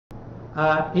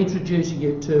introducing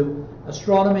you to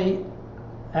astronomy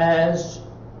as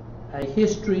a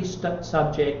history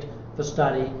subject for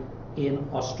study in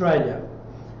Australia.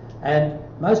 And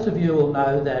most of you will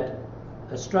know that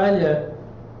Australia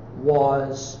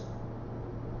was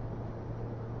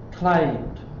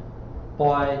claimed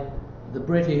by the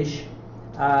British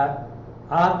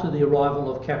after the arrival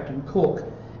of Captain Cook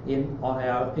on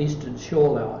our eastern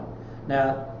shoreline.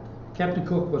 Now, Captain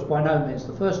Cook was by no means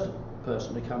the first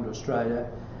person to come to Australia.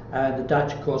 The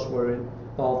Dutch, of course, were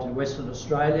involved in Western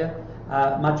Australia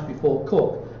much before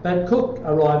Cook. But Cook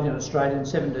arrived in Australia in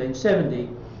 1770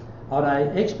 on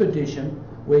an expedition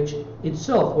which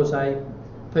itself was a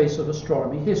piece of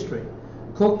astronomy history.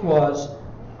 Cook was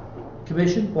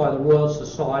commissioned by the Royal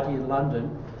Society in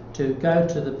London to go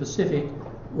to the Pacific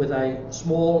with a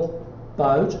small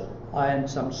boat and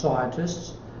some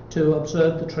scientists to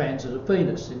observe the transit of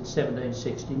Venus in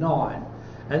 1769.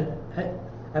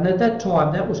 And at that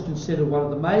time, that was considered one of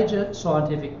the major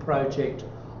scientific projects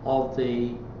of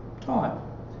the time.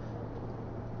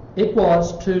 It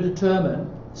was to determine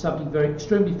something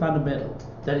extremely fundamental,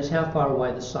 that is how far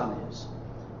away the sun is,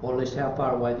 or at least how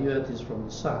far away the Earth is from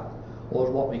the sun, or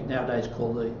what we nowadays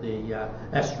call the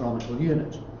astronomical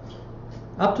unit.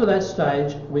 Up to that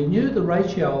stage, we knew the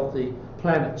ratio of the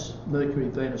planets, Mercury,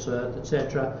 Venus, Earth,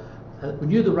 etc. We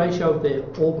knew the ratio of their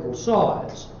orbital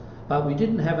size, but we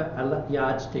didn't have a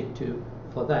yardstick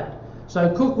for that.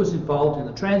 So Cook was involved in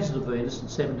the transit of Venus in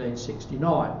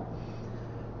 1769.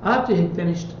 After he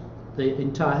finished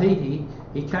in Tahiti,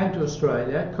 he came to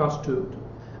Australia,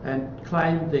 and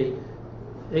claimed the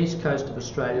east coast of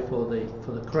Australia for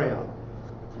the Crown.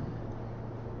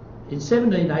 In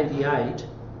 1788,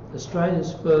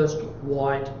 Australia's first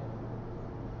white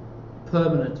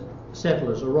permanent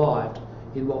settlers arrived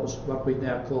in what we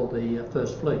now call the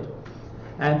First Fleet.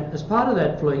 And as part of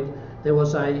that fleet, there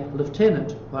was a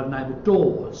lieutenant by the name of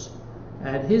Dawes,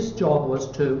 and his job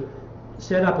was to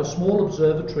set up a small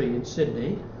observatory in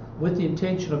Sydney with the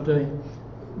intention of doing,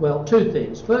 well, two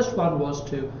things. First one was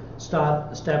to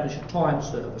establish a time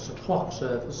service, a clock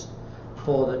service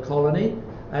for the colony,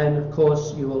 and of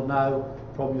course you will know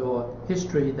from your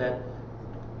history that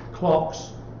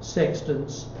clocks,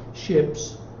 sextants,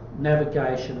 ships,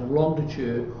 navigation and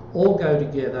longitude all go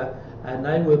together, and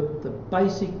they were the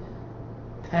basic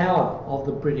power of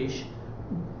the British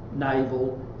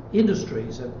naval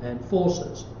industries and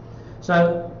forces.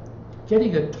 So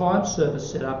getting a time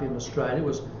service set up in Australia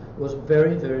was a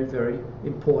very, very, very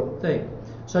important thing.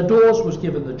 So Dawes was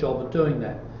given the job of doing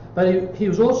that. But he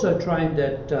was also trained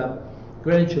at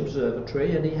Greenwich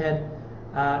Observatory, and he had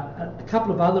a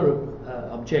couple of other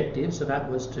objectives, and that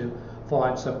was to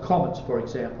find some comets, for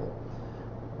example.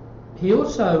 He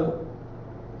also,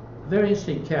 a very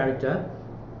interesting character,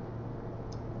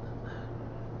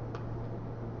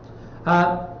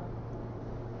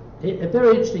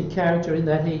 in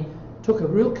that he took a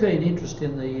real keen interest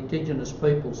in the indigenous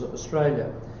peoples of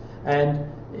Australia. And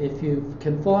if you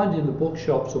can find in the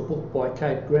bookshops a book by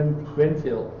Kate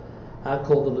Grenfell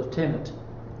called The Lieutenant,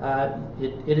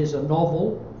 it is a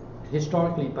novel,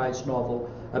 historically based novel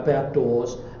about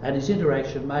Dawes and his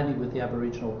interaction mainly with the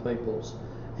Aboriginal peoples.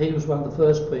 He was one of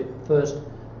the first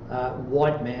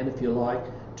white man, if you like,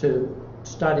 to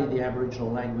study the Aboriginal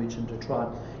language and to try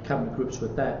and come to grips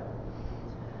with that.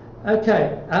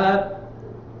 Okay,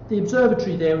 the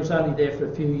observatory there was only there for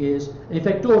a few years. In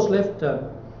fact, Dawes left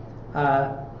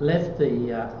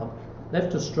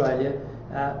Australia.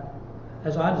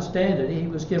 As I understand it, he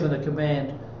was given a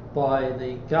command by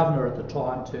the governor at the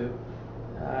time to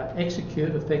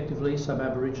execute effectively some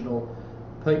Aboriginal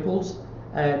peoples,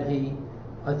 and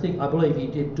I believe he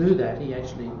did do that. He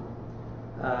actually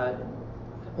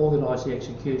organised the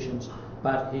executions,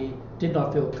 but he did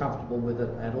not feel comfortable with it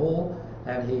at all,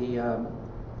 and he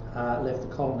left the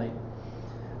colony.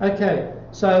 Okay,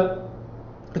 so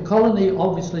the colony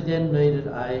obviously then needed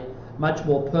a much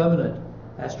more permanent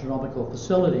astronomical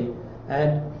facility,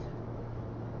 and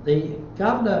the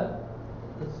governor,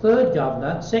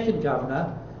 second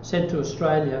governor sent to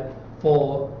Australia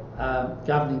for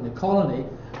governing the colony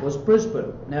was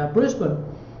Brisbane. Now, Brisbane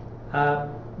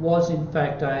was in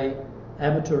fact an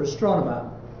amateur astronomer,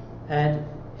 and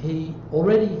he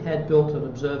already had built an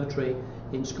observatory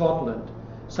in Scotland.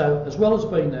 So as well as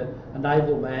being a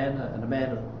naval man and a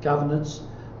man of governance,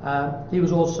 he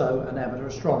was also an amateur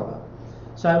astronomer.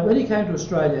 So when he came to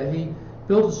Australia, he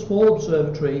built a small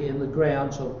observatory in the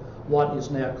grounds of what is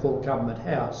now called Government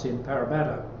House in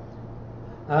Parramatta.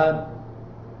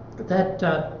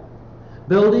 That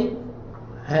building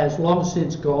has long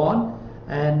since gone,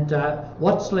 and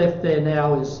what's left there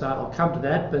now is, I'll come to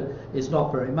that, but is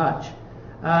not very much.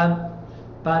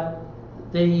 but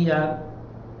the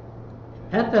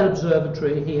at that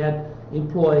observatory he had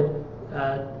employed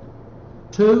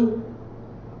two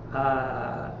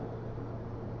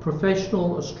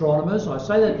professional astronomers. I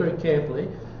say that very carefully.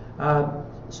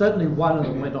 Certainly one of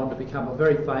them went on to become a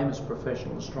very famous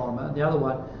professional astronomer, and the other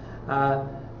one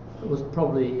was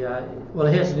probably, well,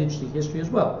 it has an interesting history as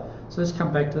well. So let's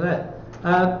come back to that.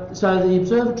 So the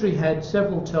observatory had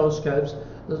several telescopes.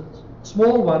 The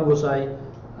small one was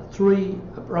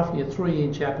roughly a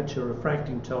 3-inch aperture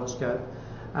refracting telescope,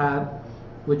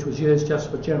 which was used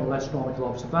just for general astronomical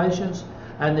observations.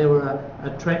 And there were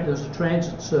there was a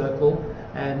transit circle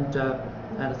and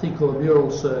a thing called a mural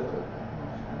circle.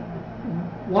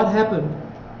 What happened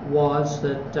was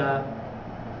that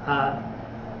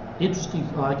interesting.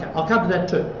 I'll come to that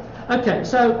too. Okay,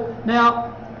 so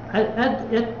now at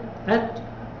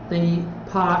the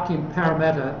park in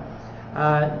Parramatta,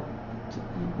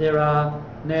 there are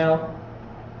now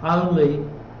only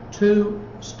 2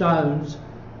 stones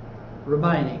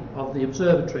remaining of the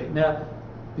observatory. Now,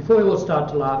 before you all start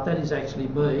to laugh, that is actually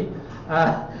me.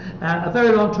 A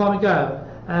very long time ago,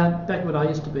 back when I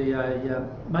used to be a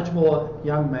much more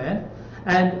young man,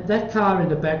 and that car in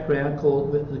the background,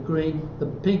 called the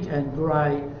pink and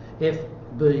grey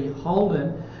FB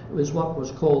Holden, was what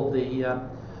was called the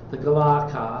Galar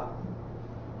car.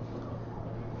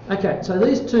 Okay, so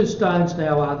these 2 stones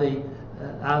now are the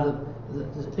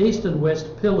east and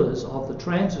west pillars of the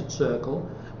transit circle,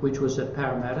 which was at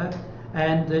Parramatta,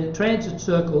 and the transit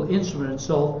circle instrument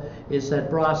itself is that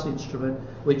brass instrument,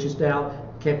 which is now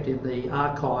kept in the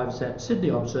archives at Sydney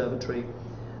Observatory.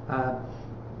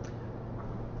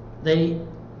 The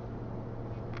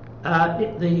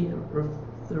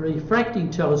refracting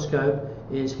telescope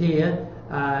is here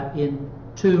in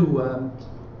two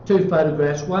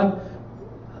photographs. One,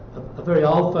 a very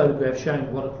old photograph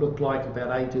showing what it looked like about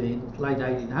late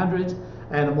 1800s,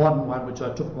 and a modern one which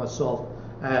I took myself,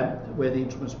 where the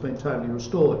instrument's been totally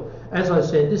restored. As I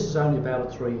said, this is only about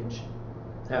a 3-inch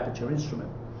aperture instrument.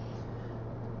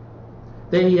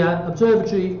 The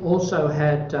observatory also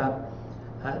had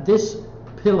this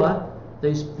pillar,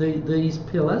 these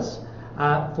pillars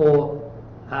for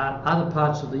other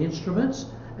parts of the instruments,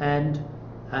 and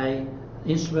an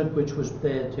instrument which was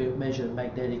there to measure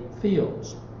magnetic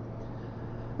fields.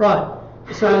 Right,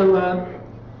 so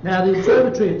now the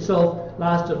observatory itself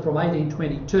lasted from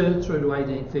 1822 through to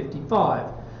 1855,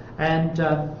 and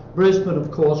Brisbane,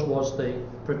 of course, was the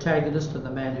protagonist and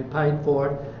the man who paid for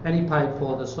it, and he paid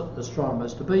for the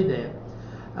astronomers to be there.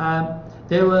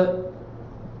 There were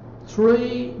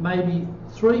three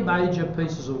major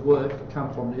pieces of work that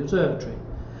come from the observatory.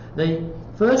 The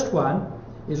first one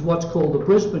is what's called the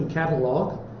Brisbane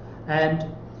Catalogue, and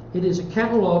it is a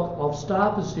catalogue of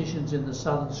star positions in the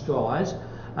southern skies,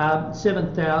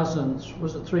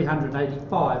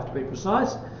 7,385 to be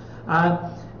precise,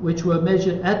 which were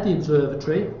measured at the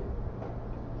observatory.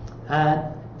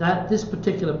 This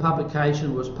particular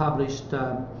publication was published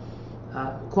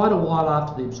quite a while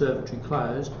after the observatory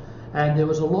closed, and there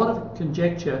was a lot of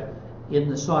conjecture in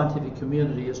the scientific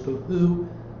community as to who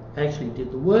actually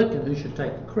did the work and who should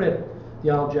take the credit.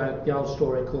 The old joke, the old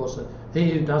story, of course, that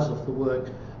he who does the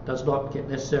work does not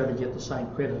necessarily get the same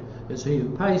credit as he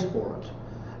who pays for it.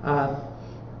 And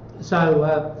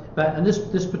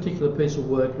this particular piece of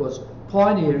work was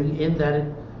pioneering in that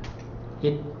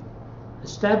it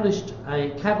established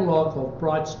a catalogue of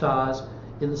bright stars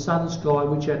in the southern sky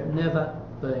which had never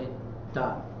been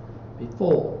done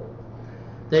before.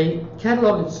 The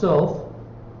catalogue itself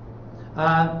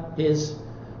this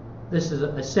is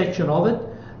a section of it,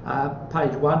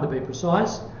 page 1 to be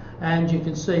precise, and you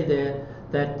can see there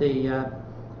that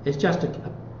it's just a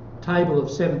table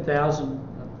of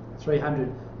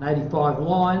 7,385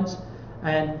 lines,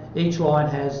 and each line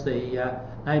has the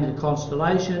name of the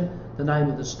constellation, the name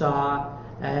of the star,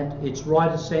 and its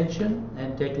right ascension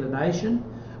and declination,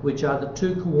 which are the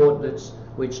 2 coordinates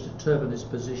which determine its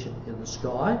position in the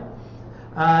sky.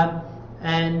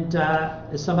 And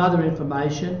there's some other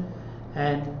information,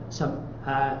 and some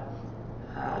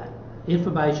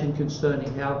information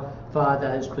concerning how far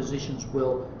those positions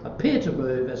will appear to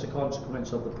move as a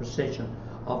consequence of the precession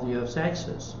of the Earth's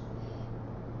axis.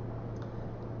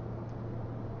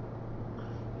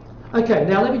 Okay,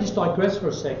 now let me just digress for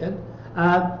a second.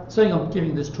 Seeing I'm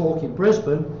giving this talk in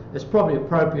Brisbane, it's probably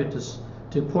appropriate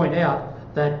to point out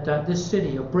that this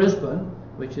city of Brisbane,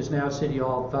 which is now a city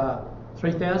of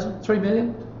 3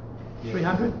 million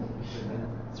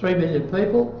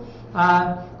people,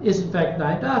 is in fact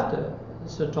named after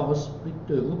Sir Thomas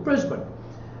McDougal of Brisbane,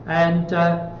 and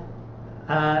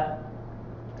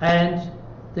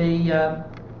the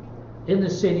in the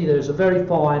city there's a very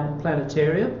fine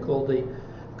planetarium called the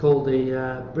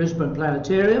Brisbane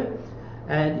Planetarium,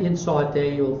 and inside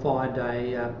there you'll find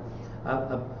a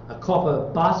copper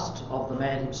bust of the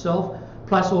man himself,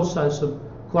 plus also some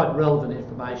quite relevant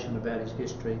information about his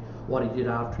history, what he did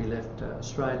after he left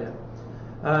Australia.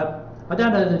 I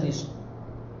don't know that his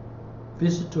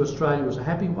visit to Australia was a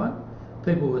happy one.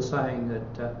 People were saying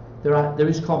that there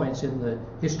is comments in the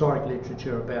historic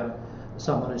literature about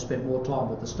someone who spent more time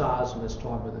with the stars and less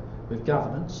time with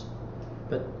governance,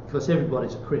 but because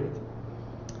everybody's a critic.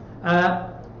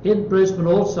 In Brisbane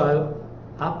also,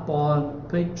 up on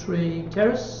Peachtree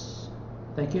Terrace,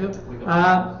 thank you,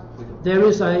 there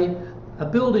is a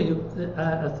building,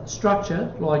 a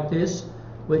structure like this,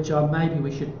 which maybe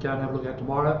we should go and have a look at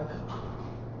tomorrow,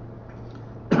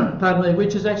 pardon me,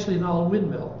 which is actually an old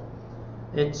windmill.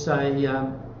 It's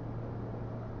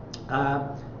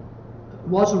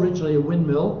was originally a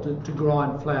windmill to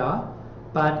grind flour,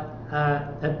 but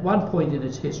at one point in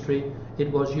its history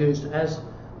it was used as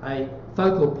a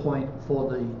focal point for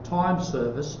the time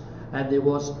service, and there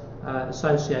was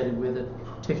associated with it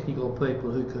technical people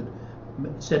who could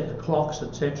set the clocks,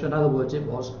 etc. In other words, it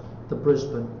was the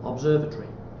Brisbane Observatory.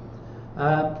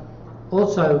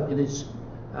 Also in its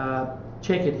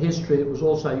checkered history, it was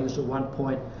also used at one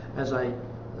point as a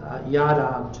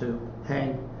yardarm to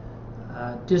hang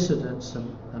dissidents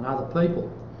and other people.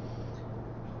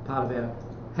 Part of our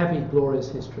happy,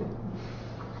 glorious history.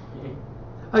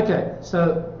 Okay,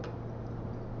 so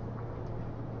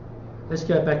let's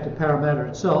go back to Parramatta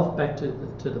itself, back to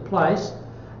the place,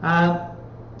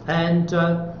 and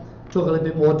talk a little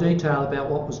bit more detail about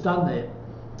what was done there.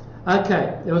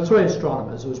 Okay, there were three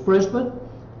astronomers. It was Brisbane,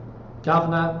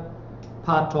 governor,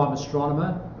 part-time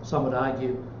astronomer, some would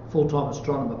argue full-time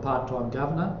astronomer, part-time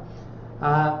governor,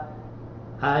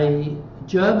 a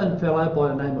German fellow by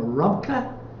the name of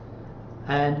Rumke,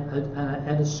 and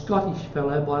a Scottish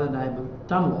fellow by the name of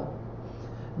Dunlop.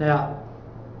 Now,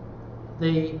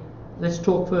 let's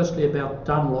talk firstly about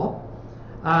Dunlop.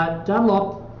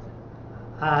 Dunlop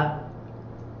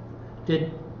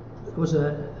it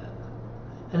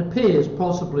appears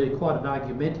possibly quite an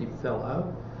argumentative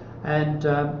fellow, and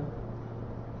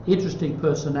interesting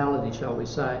personality, shall we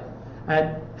say.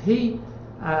 And he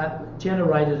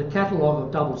generated a catalogue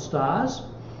of double stars,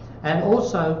 and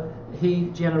also he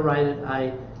generated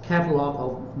a catalogue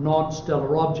of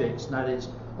non-stellar objects, that is,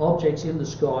 objects in the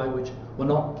sky which were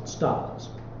not stars.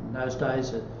 In those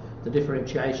days, the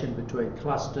differentiation between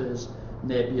clusters,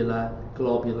 nebula,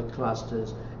 globular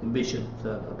clusters, emission,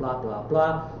 blah, blah,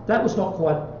 blah, that was not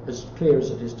quite as clear as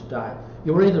it is today.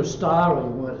 You were either a star or you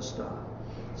weren't a star.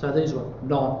 So these were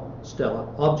non-stellar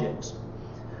objects.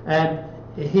 And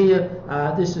here,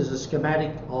 this is a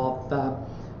schematic of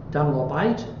Dunlop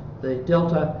 8. The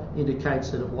delta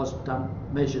indicates that it was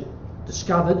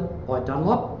discovered by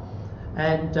Dunlop,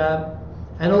 and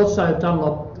also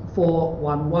Dunlop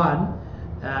 411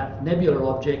 nebular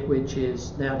object, which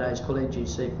is nowadays called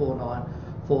NGC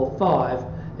 4945.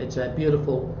 It's a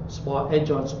beautiful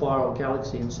edge-on spiral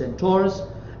galaxy in Centaurus,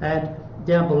 and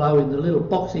down below in the little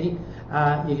boxy,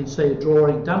 you can see a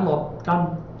drawing done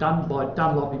by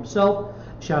Dunlop himself,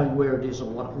 showing where it is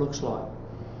and what it looks like.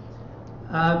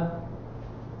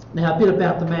 Now, a bit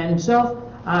about the man himself.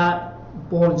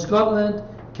 Born in Scotland,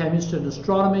 became interested in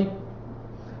astronomy.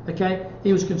 Okay,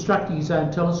 he was constructing his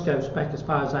own telescopes back as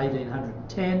far as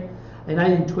 1810. In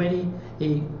 1820,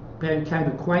 he became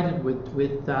acquainted with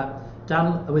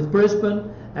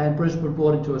Brisbane, and Brisbane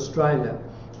brought him to Australia.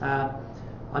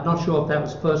 I'm not sure if that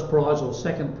was first prize or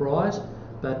second prize,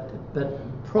 but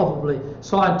probably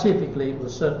scientifically it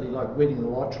was certainly like winning the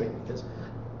lottery, because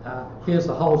here's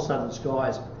the whole southern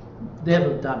skies,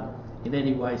 never done in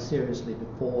any way seriously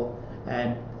before,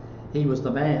 and he was the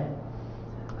man.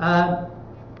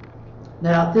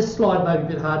 Now, this slide may be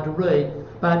a bit hard to read,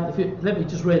 but let me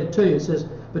just read it to you. It says,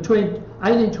 between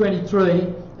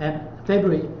 1823 and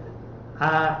February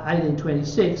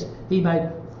 1826, he made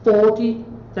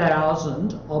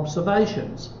 40,000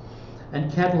 observations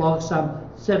and catalogued some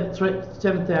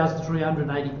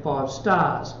 7,385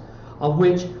 stars, of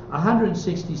which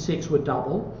 166 were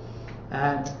double,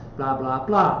 and blah, blah,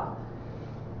 blah.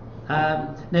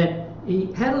 Now,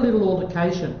 he had a little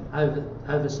altercation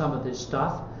over some of this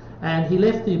stuff, and he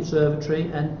left the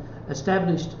observatory and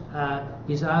established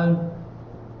his own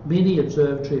mini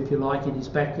observatory, if you like, in his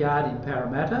backyard in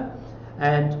Parramatta,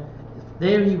 and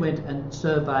there he went and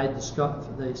surveyed the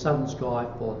southern sky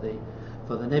for the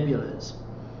nebulas.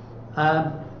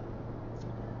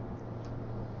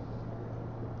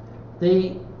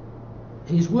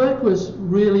 His work was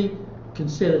really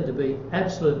considered to be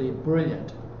absolutely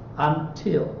brilliant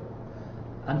until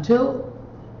until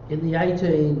in the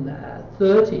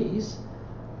 1830s,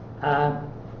 a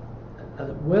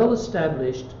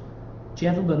well-established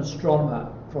gentleman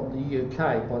astronomer from the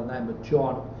UK by the name of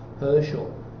John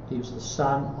Herschel, he was the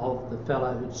son of the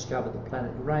fellow who discovered the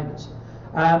planet Uranus,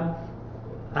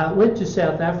 went to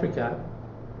South Africa,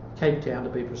 Cape Town to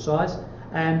be precise,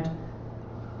 and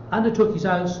undertook his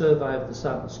own survey of the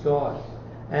southern sky.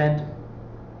 And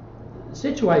the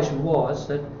situation was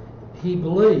that he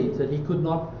believed that he could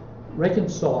not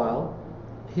reconcile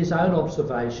his own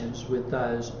observations with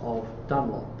those of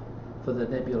Dunlop for the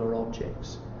nebular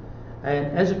objects. And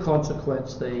as a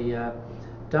consequence, the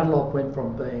Dunlop went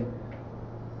from being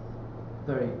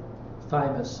very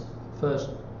famous first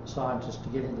scientist to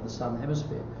get into the southern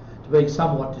hemisphere to being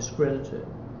somewhat discredited.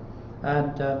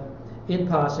 And in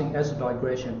passing, as a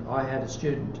digression, I had a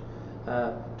student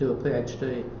do a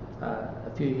PhD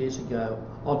a few years ago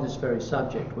on this very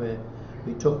subject, where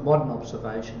we took modern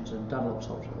observations and Dunlop's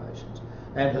observations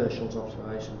and Herschel's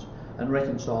observations and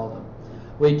reconciled them.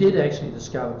 We did actually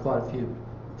discover quite a few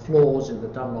flaws in the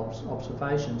Dunlop's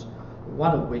observations,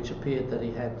 one of which appeared that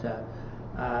he had a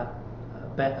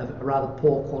rather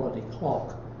poor quality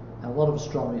clock. And a lot of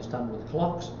astronomy is done with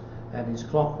clocks, and his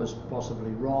clock was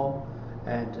possibly wrong,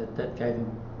 and that gave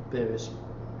him various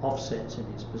offsets in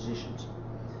his positions.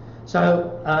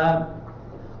 So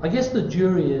I guess the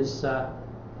jury is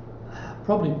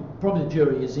probably the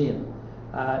jury is in.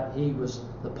 He was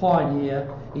the pioneer.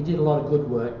 He did a lot of good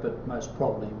work, but most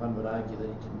probably one would argue that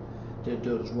he didn't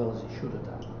do it as well as he should have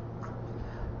done.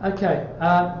 Okay,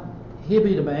 here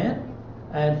be the man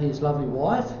and his lovely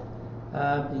wife.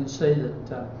 You can see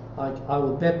that I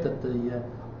will bet that the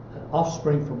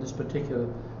offspring from this particular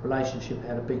relationship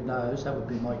had a big nose. That would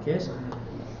be my guess.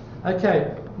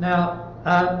 Okay, now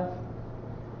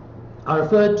I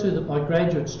referred to my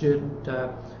graduate student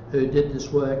who did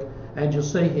this work, and you'll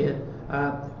see here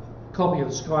a copy of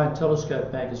the Sky and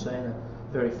Telescope magazine, a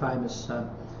very famous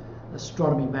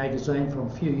astronomy magazine from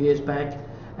a few years back,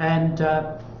 and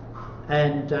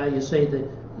you see the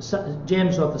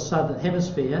gems of the southern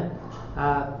hemisphere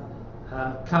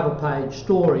cover page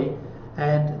story,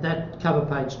 and that cover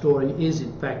page story is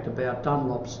in fact about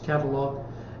Dunlop's catalogue.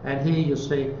 And here you'll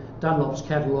see Dunlop's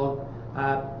catalogue,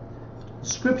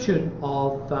 description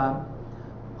of a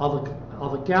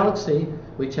galaxy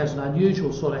which has an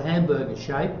unusual sort of hamburger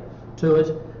shape to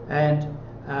it, and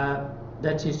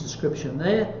that's his description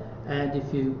there. And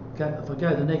if I go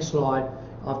to the next slide,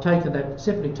 I've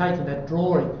simply taken that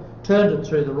drawing, turned it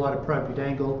through the right appropriate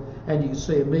angle, and you can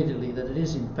see immediately that it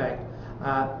is in fact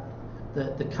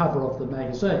the cover of the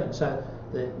magazine. So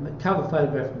the cover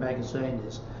photograph of the magazine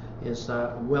is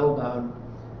a well-known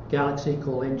galaxy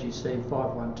called NGC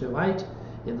 5128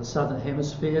 in the southern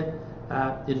hemisphere.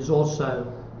 It is also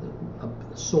a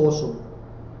source of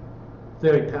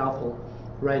very powerful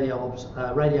radio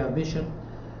emission.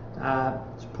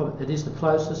 It is the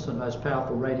closest and most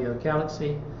powerful radio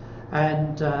galaxy,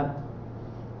 and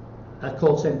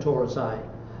called Centaurus A.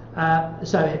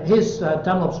 So here's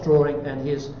Dunlop's drawing, and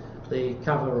here's the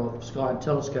cover of Sky and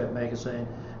Telescope magazine.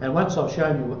 And once I've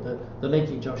shown you what the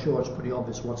linkage, I'm sure it's pretty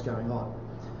obvious what's going on.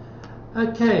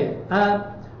 Okay,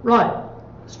 right,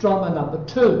 astronomer number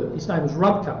 2. His name was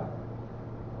Römke.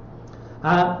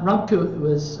 Römke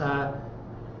was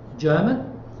German.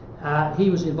 He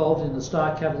was involved in the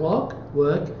star catalogue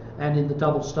work and in the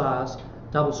double star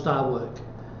work.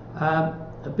 A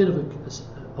bit of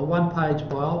a one-page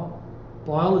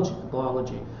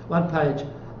biology, one-page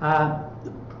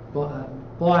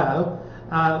bio.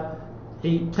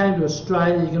 He came to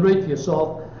Australia. You can read for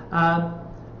yourself.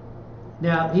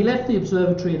 Now, he left the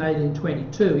observatory in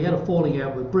 1822. He had a falling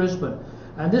out with Brisbane,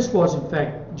 and this was in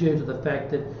fact due to the fact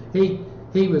that he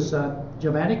was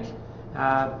Germanic,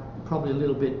 probably a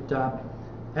little bit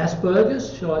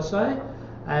Asperger's, shall I say,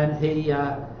 and he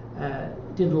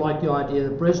didn't like the idea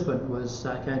that Brisbane was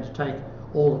going to take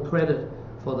all the credit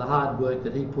for the hard work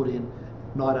that he put in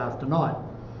night after night.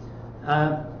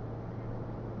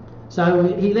 So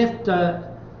he left.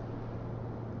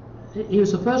 He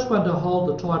was the first one to hold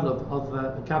the title of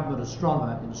a government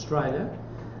astronomer in Australia,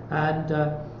 and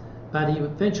but he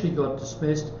eventually got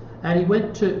dismissed, and he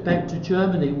went back to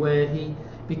Germany, where he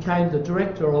became the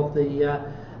director of the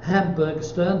Hamburg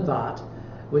Sternwarte,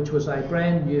 which was a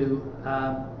brand new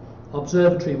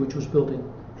observatory which was built in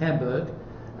Hamburg,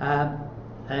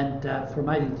 and from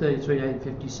 1833 to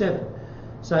 1857.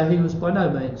 So he was by no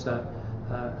means a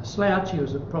slouch. He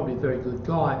was probably a very good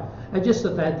guy, and just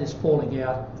that they had this falling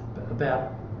out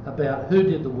about who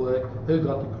did the work, who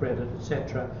got the credit,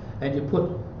 etc. And you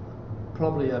put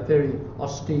probably a very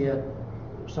austere,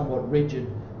 somewhat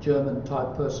rigid German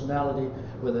type personality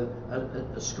with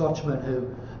a Scotchman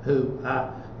who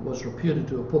was reputed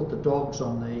to have put the dogs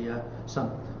on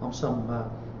some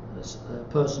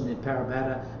person in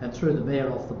Parramatta and threw the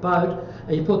mayor off the boat.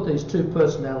 And you put these two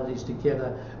personalities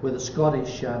together with a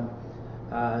Scottish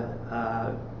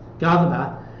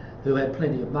governor who had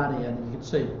plenty of money, and you can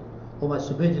see almost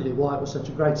immediately why it was such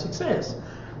a great success.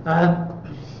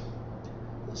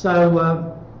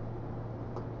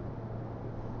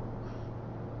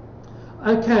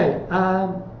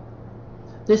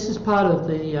 This is part of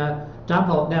the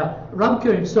Dunlop. Now,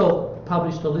 Rumker himself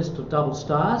published a list of double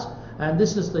stars, and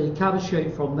this is the cover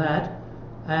sheet from that.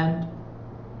 And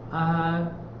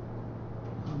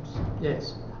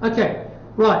yes, okay,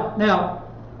 right now.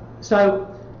 So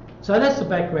that's the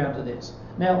background to this.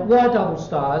 Now, why double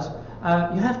stars?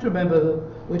 You have to remember that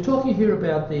we're talking here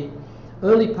about the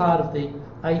early part of the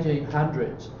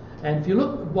 1800s, and if you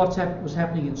look at what was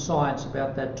happening in science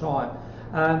about that time,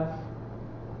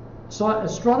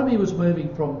 astronomy was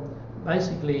moving from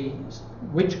basically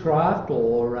witchcraft,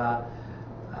 or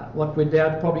what we'd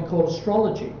now probably call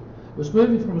astrology. It was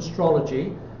moving from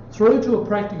astrology through to a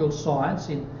practical science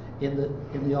in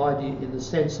the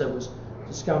sense that was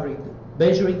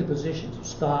measuring the positions of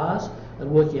stars and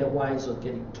working out ways of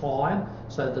getting time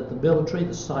so that the military,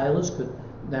 the sailors, could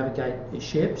navigate their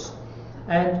ships.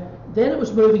 And then it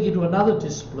was moving into another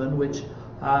discipline, which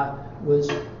was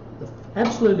the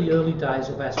absolutely early days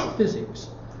of astrophysics.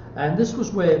 And this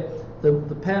was where the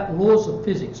laws of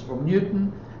physics from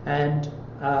Newton and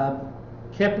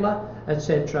Kepler,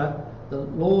 etc., the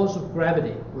laws of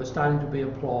gravity were starting to be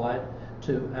applied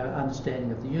to our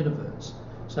understanding of the universe.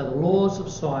 So the laws of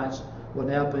science were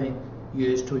now being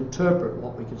used to interpret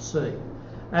what we could see.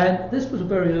 And this was a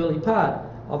very early part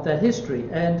of that history.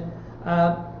 And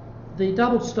the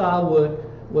double star work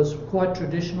was quite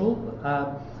traditional.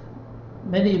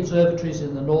 Many observatories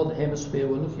in the northern hemisphere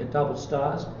were looking at double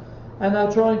stars, and they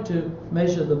were trying to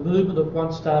measure the movement of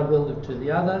one star relative to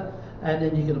the other, and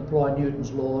then you can apply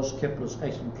Newton's laws,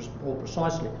 more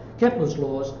precisely, Kepler's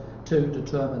laws, to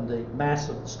determine the mass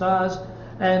of the stars.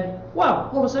 And wow,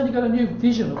 all of a sudden you've got a new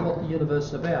vision of what the universe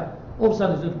is about. All of a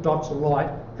sudden these little dots of light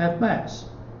have mass.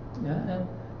 Yeah?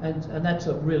 And that's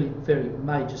a really very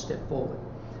major step forward.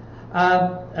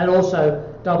 And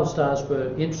also double stars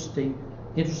were interesting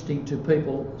to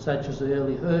people such as the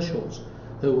early Herschels,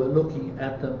 who were looking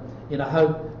at them in a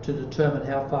hope to determine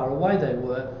how far away they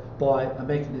were by a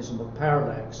mechanism of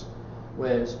parallax.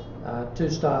 Whereas two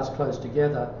stars close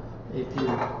together,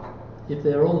 if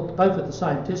they're all both at the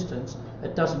same distance,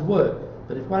 it doesn't work.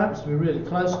 But if one happens to be really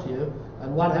close to you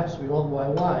and one happens to be a long way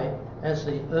away, as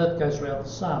the Earth goes around the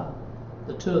Sun,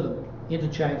 the two of them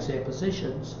interchange their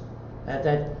positions, and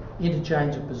that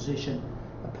interchange of position,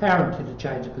 apparent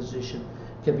interchange of position,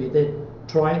 can be then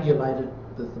triangulated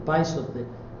with the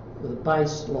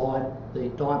baseline, the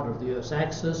diameter of the Earth's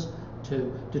axis,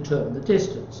 to determine the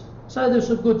distance. So there's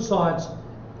some good science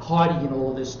hiding in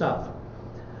all of this stuff.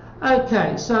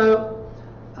 Okay, so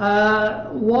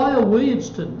why are we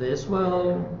interested in this?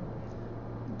 Well,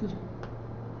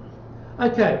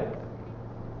 okay,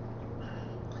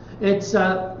 it's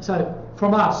so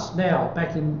from us now,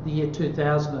 back in the year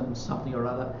 2000 and something or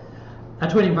other,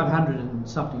 2100 and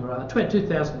something or other,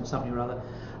 2000 and something or other,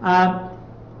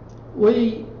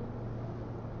 we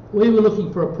were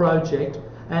looking for a project,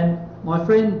 and my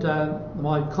friend,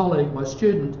 my colleague, my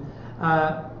student,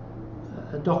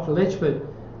 Dr. Letchford,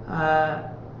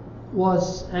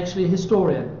 was actually a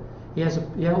historian. He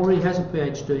already has a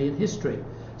PhD in history.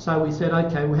 So we said,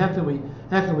 okay, well, how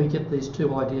can we get these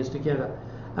two ideas together?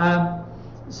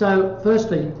 So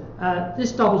firstly,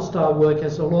 this double star work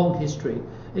has a long history.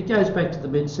 It goes back to the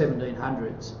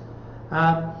mid-1700s.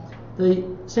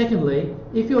 Secondly,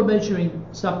 if you're measuring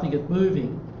something that's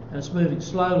moving, and it's moving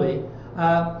slowly,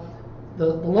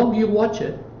 the longer you watch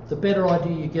it, the better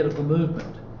idea you get of the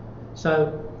movement.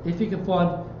 So if you can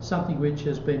find something which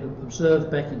has been observed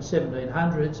back in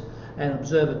 1700s and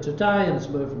observe it today and it's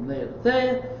moved from there to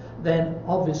there, then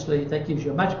obviously that gives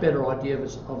you a much better idea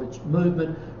of its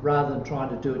movement rather than trying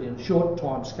to do it in a short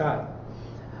time scale.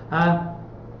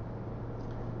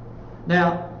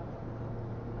 Now,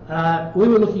 we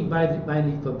were looking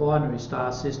mainly for binary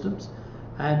star systems,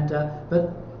 and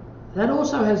but that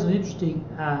also has an interesting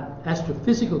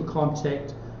astrophysical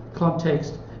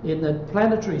context in that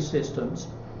planetary systems,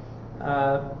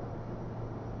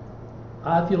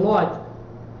 if you like,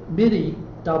 mini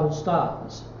double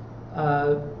stars.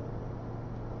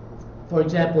 For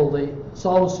example, the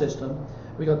solar system,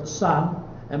 we got the Sun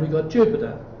and we got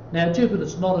Jupiter. Now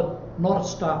Jupiter's not a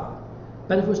star,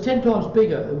 but if it was 10 times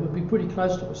bigger, it would be pretty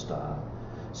close to a star.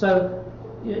 So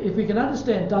if we can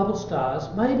understand double stars,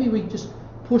 maybe we just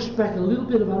push back a little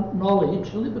bit of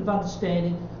knowledge, a little bit of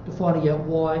understanding to finding out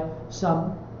why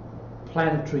some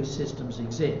planetary systems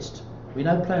exist. We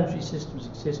know planetary systems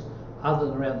exist other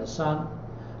than around the sun,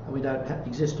 and we don't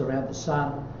exist around the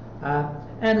sun,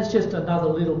 and it's just another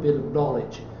little bit of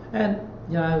knowledge. And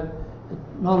you know,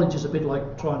 knowledge is a bit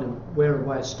like trying to wear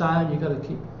away a stone. You've got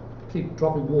to keep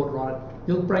dropping water on it.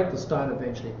 You'll break the stone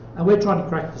eventually, and we're trying to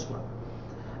crack this one.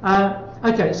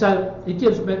 Okay, so it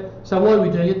gives. So why are we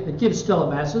doing it? It gives stellar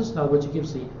masses. In other words, it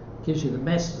gives you the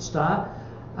mass of the star.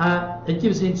 It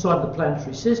gives insight into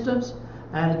planetary systems,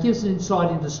 and it gives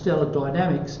insight into stellar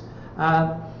dynamics.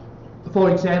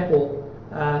 For example,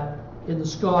 in the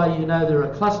sky, you know, there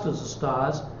are clusters of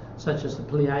stars, such as the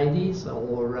Pleiades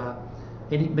or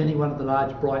many one of the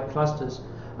large bright clusters.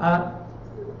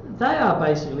 They are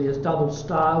basically a double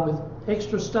star with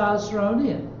extra stars thrown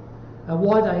in. And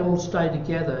why they all stay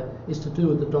together is to do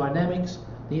with the dynamics,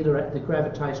 the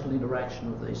gravitational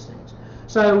interaction of these things.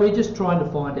 So we're just trying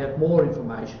to find out more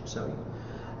information. So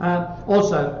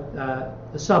also,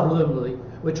 subliminally,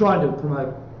 we're trying to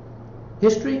promote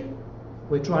history.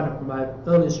 We're trying to promote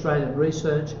early Australian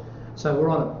research. So we're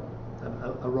on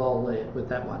a roll there with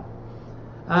that one.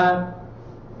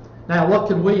 Now, what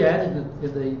can we add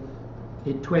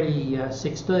in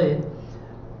 2016?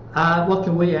 What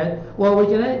can we add? Well,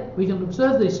 we can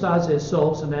observe these stars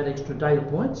ourselves and add extra data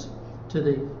points to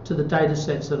the data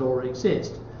sets that already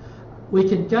exist. We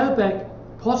can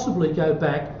possibly go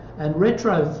back and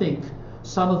retro-think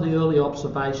some of the early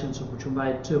observations which were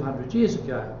made 200 years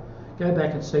ago. Go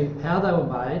back and see how they were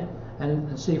made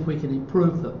and see if we can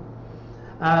improve them.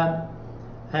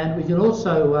 And we can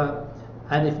also,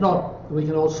 and if not, we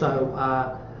can also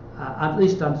at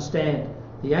least understand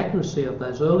the accuracy of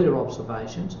those earlier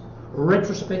observations.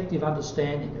 Retrospective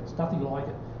understanding, it's nothing like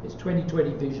it. It's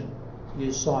 20/20 vision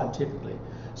used scientifically.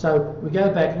 So we go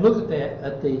back and look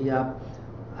at the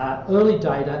early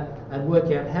data and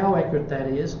work out how accurate that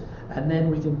is, and then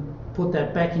we can put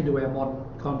that back into our modern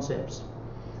concepts.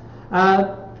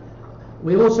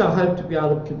 We also hope to be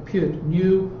able to compute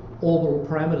new orbital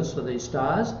parameters for these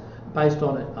stars based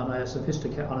on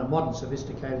a modern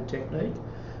sophisticated technique.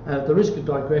 At the risk of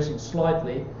digressing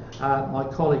slightly, my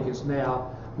colleague is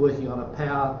now working on a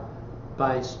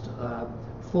power-based,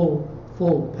 full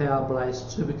power-based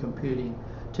supercomputing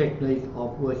technique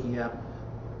of working out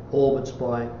orbits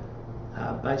by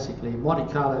basically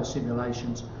Monte Carlo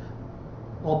simulations,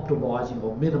 optimising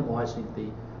or minimising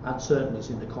the uncertainties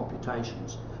in the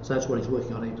computations. So that's what he's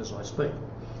working on even as I speak.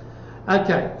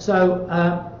 Okay, so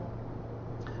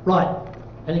right,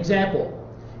 an example.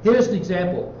 Here's an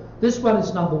example. This one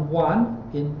is number one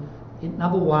in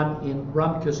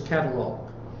Römke's catalogue.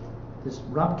 This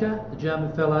Römke, the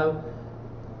German fellow,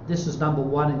 this is number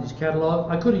one in his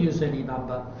catalogue. I could have used any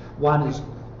number. One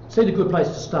seemed a good place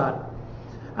to start.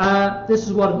 This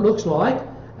is what it looks like,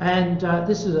 and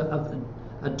this is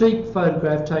a deep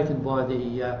photograph taken by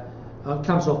it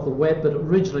comes off the web, but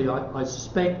originally I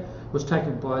suspect was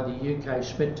taken by the UK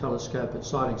Schmidt telescope at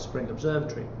Siding Spring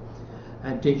Observatory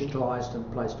and digitalised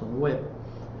and placed on the web.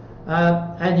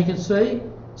 And you can see,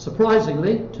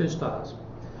 surprisingly, two stars.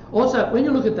 Also, when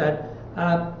you look at that,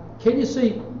 can you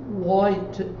see why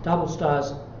double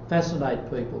stars fascinate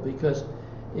people? Because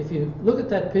if you look at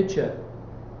that picture,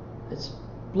 it's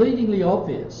bleedingly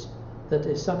obvious that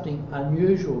there's something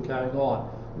unusual going on.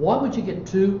 Why would you get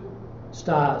two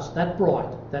stars that bright,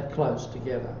 that close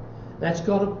together? That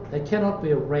cannot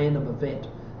be a random event.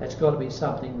 That's got to be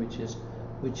something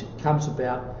which comes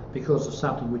about because of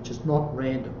something which is not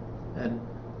random. And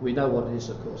we know what it is,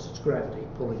 of course. It's gravity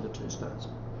pulling the two stars.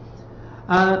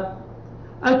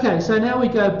 Okay, so now we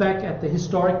go back at the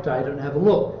historic data and have a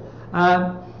look.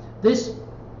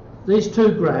 These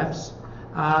two graphs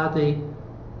are the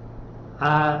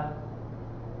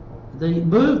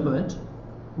movement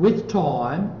with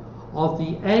time of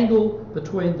the angle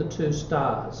between the two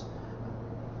stars.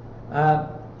 I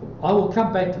will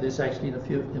come back to this actually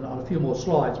on a few more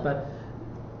slides, but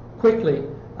quickly,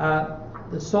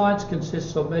 the science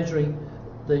consists of measuring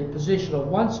the position of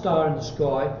one star in the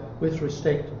sky with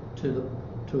respect to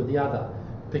the other.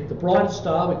 Pick the brightest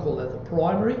star, we call that the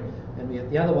primary, and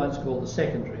the other one's called the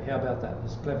secondary. How about that?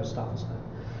 It's clever stuff, isn't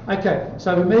it? Okay,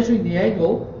 so we're measuring the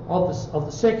angle of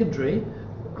the secondary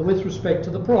with respect to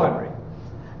the primary.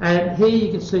 And here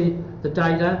you can see the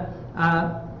data.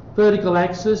 Vertical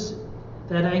axis,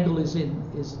 that angle is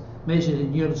measured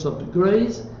in units of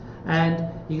degrees, and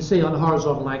you can see on the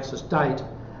horizontal axis date.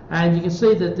 And you can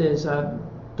see that there's a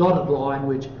dotted line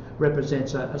which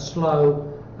represents a slow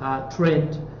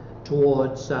trend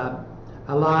towards a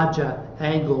a larger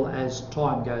angle as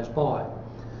time goes by.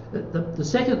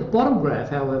 The bottom graph,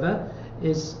 however,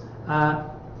 is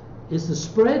the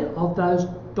spread of those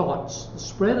dots, the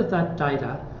spread of that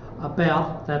data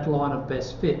about that line of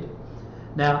best fit.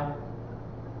 Now,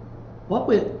 what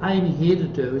we're aiming here to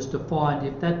do is to find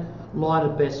if that line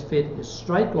of best fit is a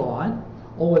straight line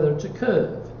or whether it's a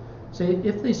curve. See,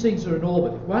 if these things are in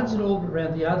orbit, if one's in orbit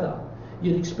around the other,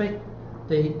 you'd expect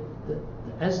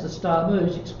as the star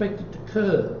moves, you expect it to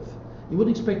curve. You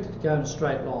wouldn't expect it to go in a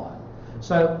straight line.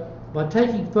 So by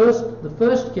taking the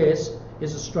first guess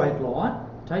is a straight line,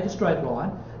 take a straight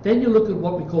line, then you look at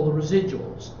what we call the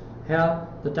residuals, how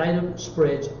the data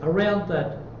spreads around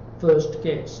that first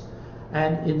guess.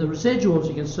 And in the residuals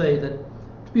you can see that,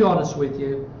 to be honest with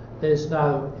you, there's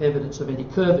no evidence of any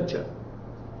curvature.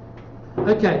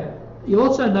 Okay, you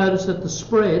also notice that the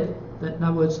spread, that in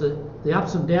other words the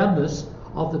ups and downness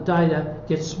of the data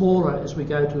gets smaller as we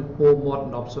go to more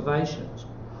modern observations.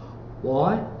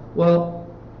 Why? Well,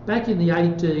 back in the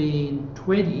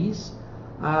 1820s,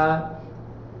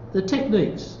 the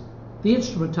techniques, the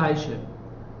instrumentation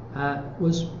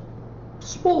was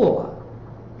smaller.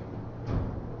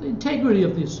 The integrity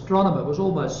of the astronomer was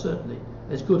almost certainly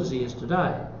as good as he is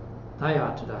today. They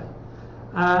are today.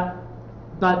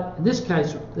 But in this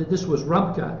case, this was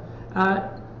Rumpke.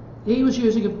 He was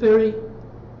using a very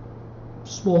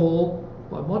small,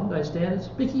 by modern day standards,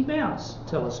 Mickey Mouse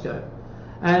telescope.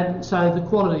 And so the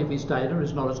quality of his data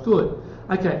is not as good.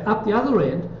 Okay, up the other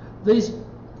end, these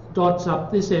dots up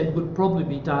this end would probably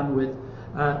be done with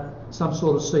some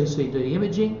sort of CCD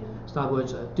imaging, in other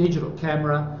words, a digital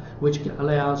camera, which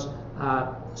allows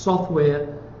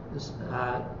software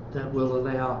that will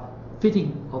allow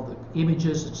fitting of the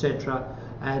images, etc.,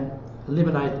 and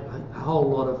eliminate a whole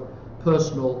lot of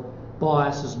personal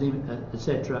biases,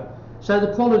 etc. So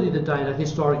the quality of the data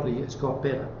historically has got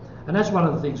better. And that's one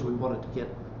of the things we wanted to get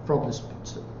from this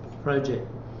project.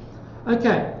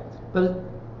 Okay, but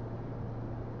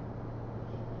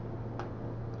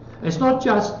it's not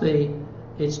just the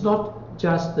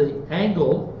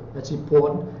angle that's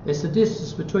important, it's the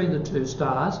distance between the two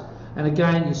stars. And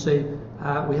again, you see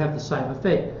we have the same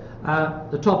effect.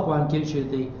 The top one gives you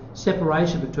the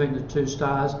separation between the two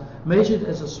stars, measured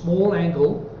as a small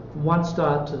angle from one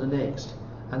star to the next.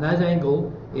 And that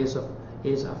angle is a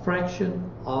fraction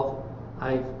of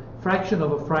a fraction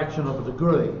of a fraction of a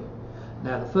degree.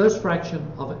 Now, the first fraction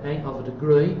of a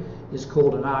degree is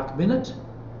called an arc minute,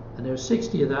 and there are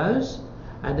 60 of those.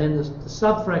 And then the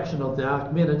sub-fraction of the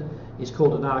arc minute is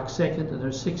called an arc second, and there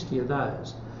are 60 of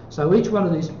those. So each one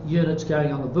of these units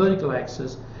going on the vertical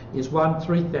axis is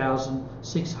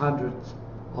 1/3600th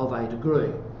of a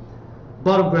degree.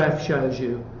 Bottom graph shows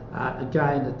you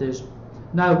again that there's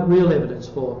no real evidence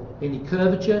for any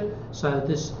curvature, so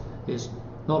this is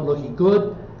not looking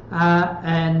good. But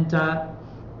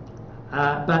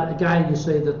again, you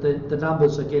see that the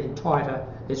numbers are getting tighter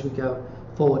as we go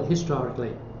forward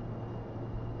historically.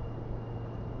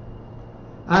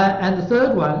 And the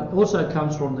third one also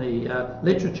comes from the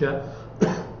literature.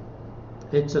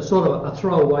 It's a sort of a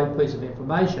throwaway piece of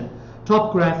information.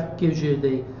 Top graph gives you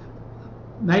the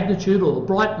magnitude or the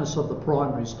brightness of the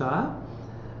primary star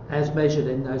as measured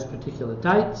in those particular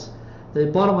dates. The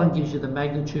bottom one gives you the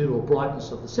magnitude or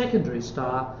brightness of the secondary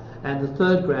star, and the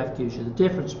third graph gives you the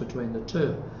difference between the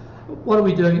two. What are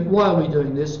we doing? Why are we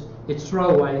doing this? It's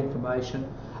throwaway information,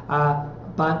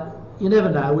 but you never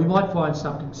know. We might find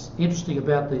something interesting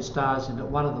about these stars in that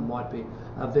one of them might be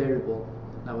a variable,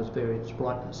 that was vary its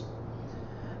brightness.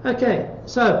 Okay,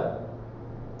 so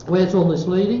where's all this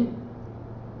leading?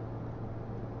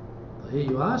 Here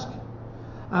you ask.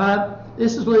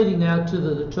 This is leading now to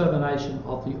the determination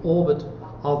of the orbit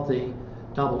of the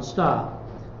double star.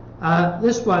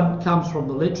 This one comes from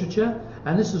the literature,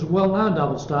 and this is a well-known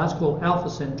double star. It's called Alpha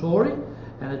Centauri,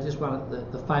 and it is one of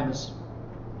the famous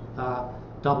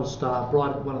double star,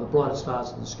 one of the brightest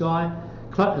stars in the sky.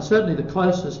 Certainly the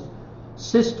closest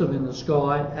system in the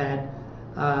sky,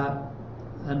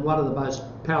 and one of the most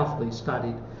powerfully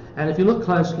studied. And if you look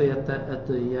closely at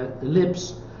the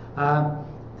ellipse,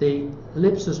 the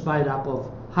ellipse is made up of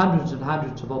hundreds and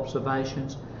hundreds of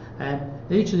observations, and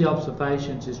each of the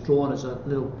observations is drawn as a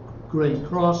little green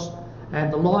cross,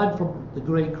 and the line from the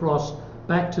green cross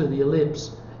back to the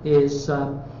ellipse is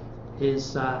a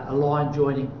line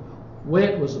joining where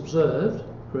it was observed,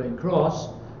 green cross,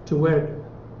 to where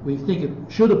we think it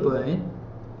should have been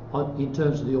in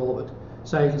terms of the orbit.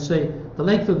 So you can see the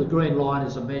length of the green line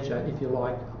is a measure, if you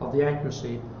like, of the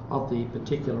accuracy of the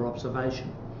particular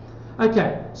observation.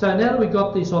 Okay, so now that we've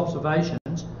got these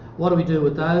observations, what do we do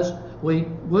with those? We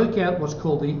work out what's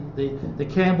called the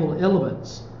Campbell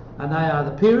elements. and they are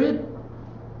the period,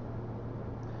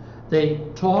 the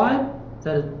time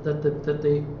that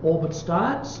the orbit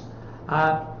starts,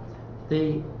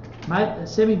 the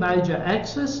semi-major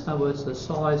axis, in other words the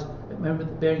size, remember,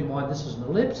 bearing in mind this is an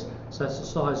ellipse, so it's the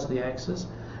size of the axis,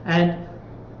 and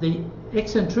the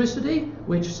eccentricity,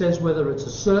 which says whether it's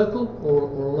a circle or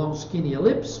a long skinny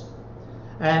ellipse,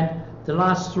 and the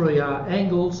last three are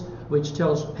angles, which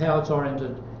tell us how it's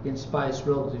oriented in space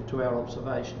relative to our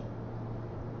observation.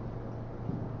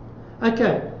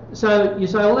 Okay, so you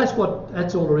say, well,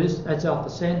 that's all there is, that's alpha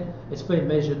cent. It's been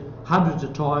measured hundreds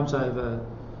of times over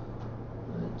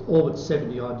orbit's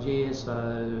 70 odd years,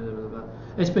 so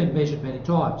it's been measured many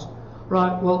times.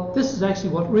 Right, well, this is actually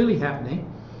what's really happening.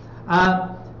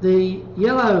 The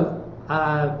yellow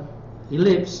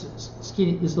ellipse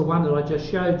skinny is the one that I just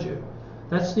showed you.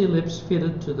 That's the ellipse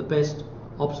fitted to the best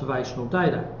observational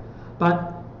data.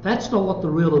 But that's not what the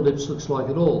real ellipse looks like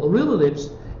at all. The real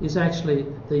ellipse is actually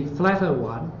the flatter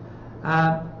one.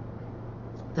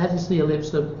 That is the ellipse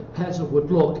that as it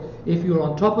would look if you were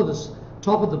on top of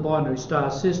the binary star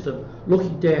system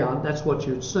looking down. That's what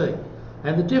you'd see.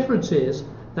 And the difference is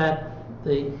that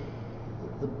the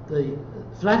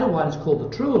flatter one is called the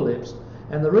true ellipse,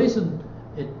 and the reason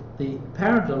the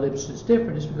apparent ellipse is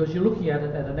different is because you're looking at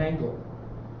it at an angle.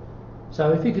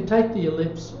 So if you could take the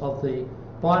ellipse of the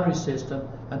binary system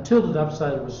and tilt it up so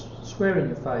that it was square in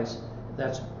your face,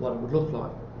 that's what it would look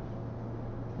like.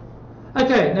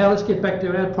 Okay, now let's get back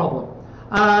to our problem.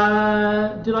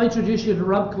 Did I introduce you to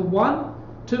Rumpke 1?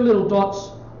 Two little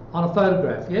dots on a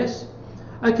photograph, yes?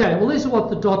 Okay, well, these are what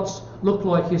the dots look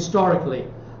like historically.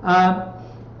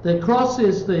 The cross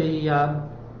is the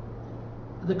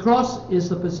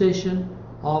position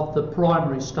of the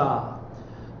primary star.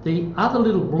 The other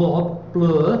little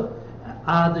blur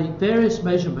are the various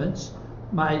measurements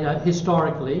made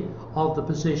historically of the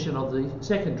position of the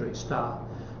secondary star.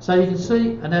 So you can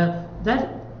see, and now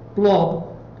that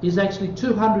blob is actually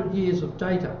 200 years of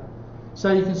data.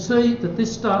 So you can see that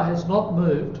this star has not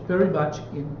moved very much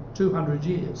in 200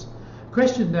 years. The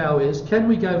question now is, can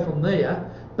we go from there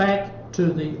back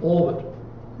to the orbit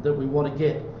that we want to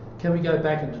get? Can we go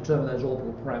back and determine those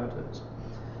orbital parameters?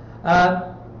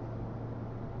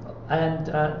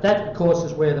 That, of course,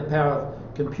 is where the power of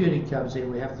computing comes in.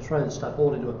 We have to throw this stuff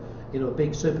all into a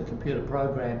big supercomputer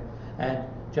program and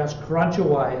just crunch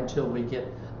away until we get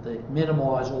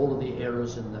minimise all of the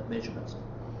errors in the measurements.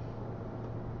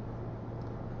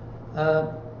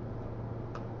 I'm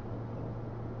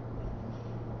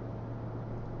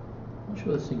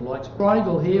sure this thing likes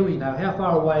triangle here. We know how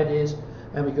far away it is,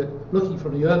 and we could, looking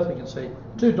from the Earth, we can see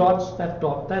two dots, that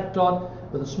dot,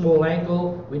 with a small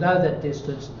angle. We know that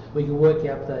distance. We can work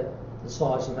out the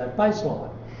size of that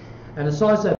baseline. And the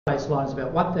size of that baseline is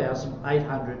about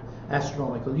 1,800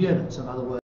 astronomical units. In other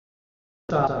words,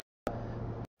 at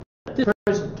this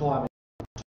present time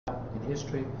in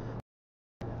history,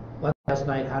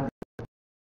 1,800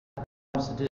 times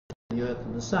the distance between the Earth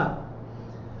and the Sun.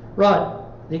 Right,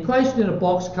 the equation in a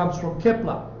box comes from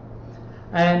Kepler,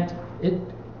 and it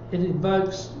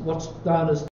invokes what's known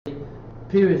as the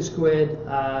period squared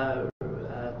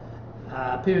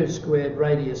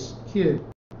radius cubed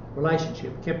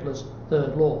relationship, Kepler's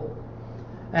third law.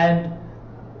 And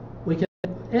we can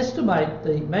estimate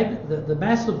the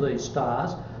mass of these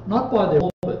stars not by their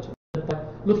orbit, but by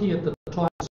looking at the time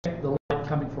of the light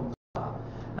coming from the star.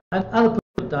 And other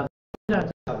people have done it. We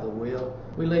don't cover the wheel.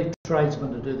 We leave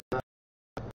tradesmen to do that.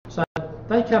 So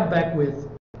they come back with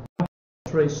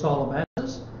 1.3 solar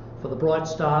masses for the bright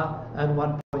star and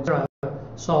 1.0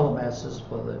 solar masses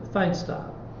for the faint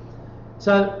star.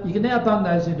 So you can now bung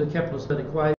those into Kepler's third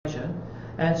equation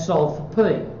and solve for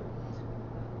P.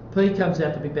 P comes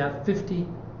out to be about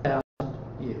 50,000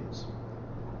 years.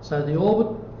 So the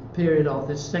orbit period of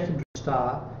this secondary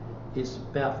star is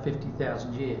about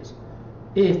 50,000 years,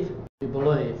 if you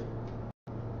believe.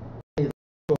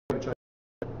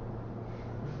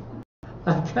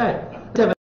 Okay.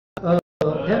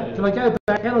 Yeah, can I go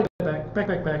back? How do I go back?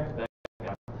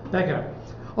 Back up.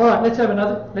 All right. Let's have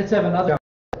another.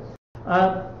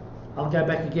 I'll go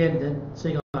back again. Then,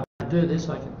 seeing I can do this,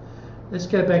 Let's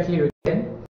go back here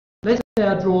again. Let's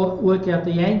now work out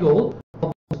the angle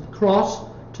of the cross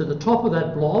to the top of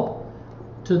that blob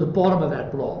to the bottom of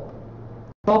that blob,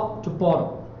 top to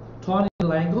bottom, tiny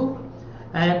little angle,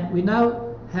 and we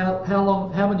know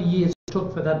how many years it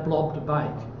took for that blob to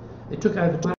make. It took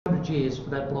over 200 years for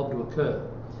that blob to occur.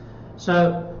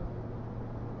 So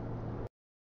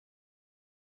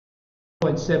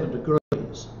 0.7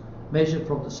 degrees measured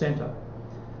from the centre.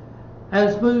 And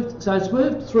it's moved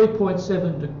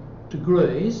 3.7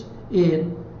 degrees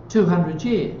in 200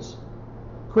 years.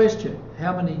 question,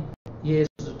 how many years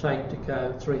does it take to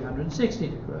go 360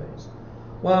 degrees?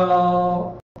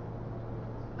 Well,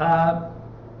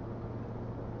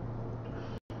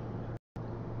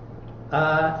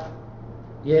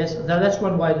 yes, that's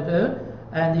one way to do it,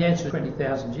 and the answer is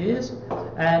 20,000 years.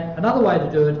 And another way to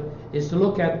do it is to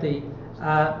look at the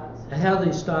how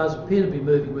these stars appear to be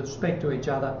moving with respect to each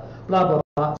other, blah, blah,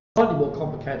 blah, slightly more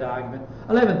complicated argument,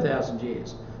 11,000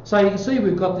 years. So you can see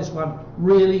we've got this one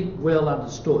really well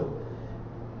understood.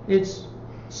 It's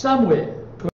somewhere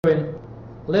between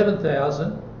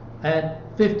 11,000 and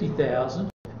 50,000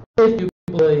 if you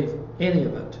believe any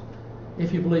of it.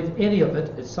 If you believe any of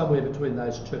it, it's somewhere between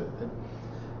those two.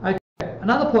 Okay.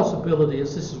 Another possibility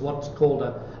is this is what's called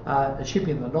a ship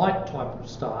in the night type of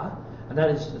star, and that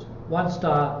is just one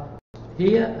star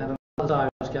here and another star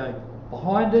is going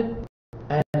behind it,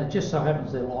 and it just so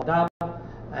happens they're lined up,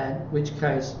 and in which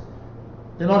case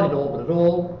they're not in orbit at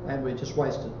all, and we just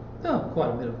wasted quite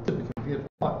a bit of computer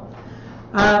time.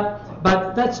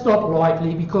 But that's not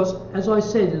likely because, as I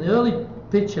said in the early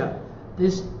picture,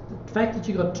 the fact that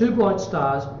you've got two bright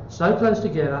stars so close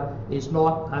together is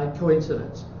not a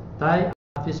coincidence. They are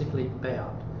physically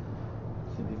bound.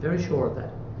 You can be very sure of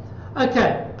that.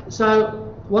 Okay, so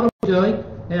what are we doing?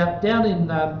 Now, down in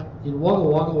Wagga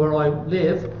Wagga, where I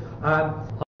live,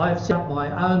 I've set up my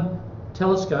own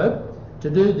telescope to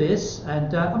do this,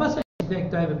 and I must actually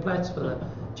thank David Platts for the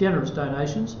generous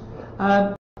donations.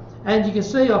 And you can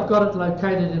see I've got it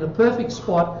located in a perfect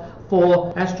spot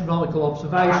for astronomical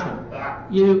observation.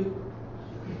 You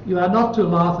are not to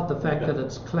laugh at the fact that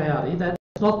it's cloudy. That's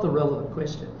not the relevant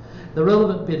question. The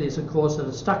relevant bit is, of course, that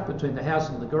it's stuck between the house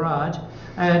and the garage.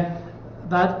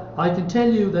 But I can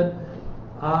tell you that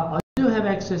I do have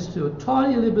access to a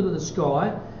tiny little bit of the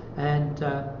sky, and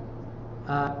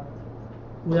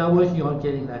we are working on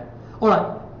getting that. All right,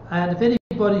 and if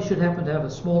anybody should happen to have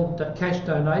a small cash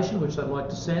donation, which they'd like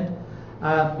to send,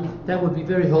 that would be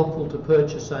very helpful to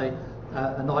purchase a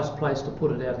nice place to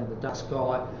put it out in the dark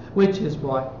sky, which is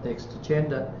my next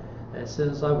agenda as soon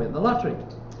as I win the lottery.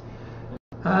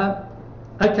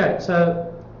 Okay, so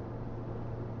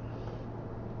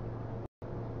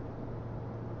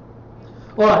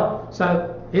all right,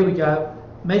 so here we go,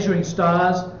 measuring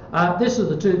stars. This is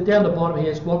the two, down the bottom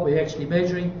here is what we're actually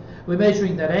measuring. We're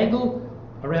measuring that angle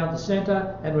around the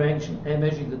centre, and we're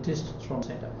measuring the distance from the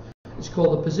centre. It's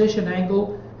called the position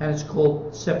angle, and it's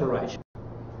called separation.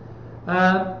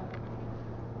 There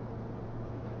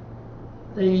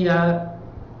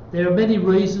are many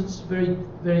reasons, there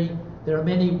are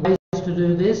many ways to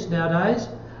do this nowadays,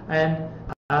 and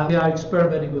we are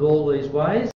experimenting with all these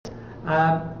ways.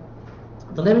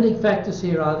 The limiting factors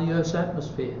here are the Earth's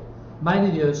atmosphere,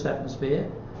 mainly the Earth's atmosphere,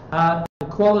 the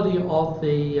quality of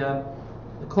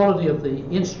the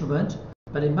instrument,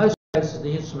 but in most cases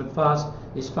the instrument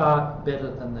is far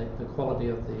better than the quality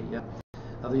of the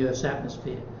Earth's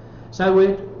atmosphere. So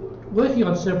we're working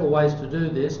on several ways to do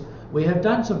this. We have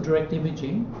done some direct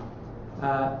imaging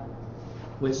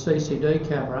with CCD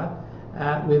camera.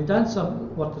 We've done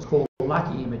some what is called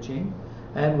lucky imaging,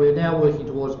 and we're now working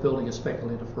towards building a speckle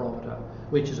interferometer,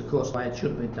 which is of course the way it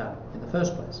should have been done in the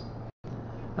first place.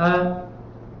 I'll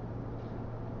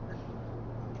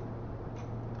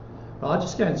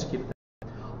just go and skip that.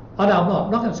 Oh no,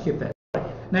 I'm not going to skip that.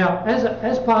 Now,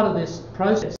 as part of this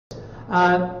process,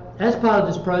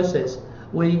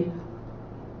 we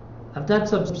have done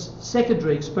some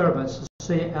secondary experiments to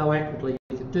see how accurately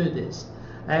we can do this.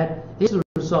 And here's the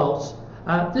results.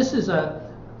 This is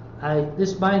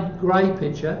this main grey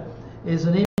picture is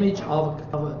an image of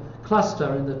a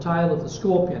cluster in the tail of the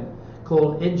scorpion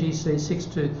called NGC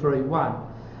 6231,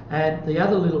 and the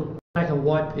other little black and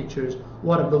white picture is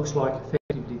what it looks like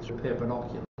effectively through a pair of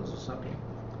binoculars or something.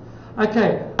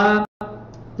 Okay,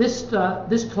 this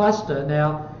cluster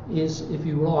now is, if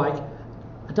you like,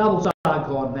 a double star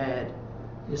gone mad.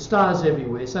 There's stars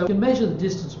everywhere, so we can measure the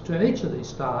distance between each of these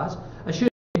stars, assume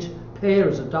each pair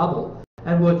is a double,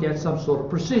 and work out some sort of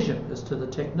precision as to the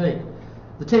technique.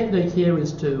 The technique here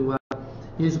is to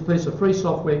use a piece of free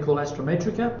software called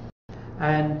Astrometrica,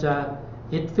 and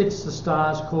it fits the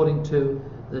stars according to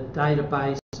the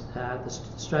database, the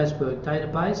Strasbourg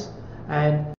database,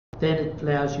 and then it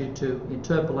allows you to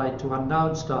interpolate to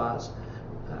unknown stars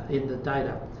in the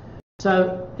data.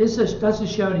 So does this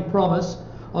show any promise?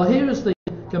 Well, here is the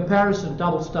comparison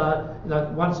double star,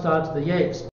 one star to the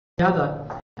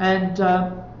other, and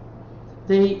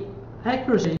the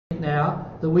accuracy now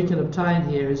that we can obtain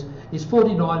here is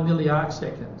 49 milliarc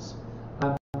seconds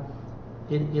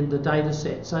in the data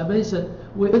set. So it means that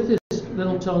with this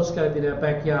little telescope in our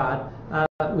backyard,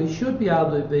 we should be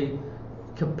able to be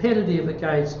competitive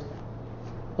against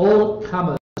all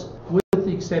comers, with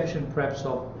the exception perhaps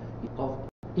of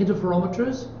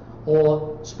interferometers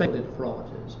or spectral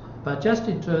interferometers. But just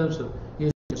in terms of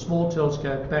using a small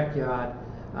telescope, backyard,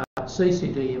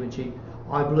 CCD imaging,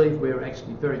 I believe we're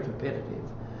actually very competitive.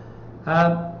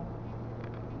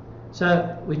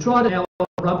 So we tried our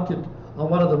Rumpke on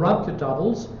one of the Rumpke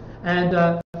doubles, and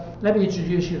let me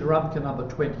introduce you to Rumpke number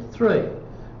 23.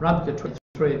 Rumpke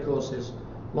 23, of course, is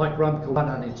like Rumpke 1,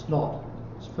 and it's not.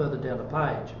 It's further down the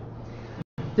page.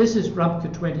 This is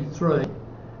Rumpke 23,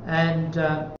 and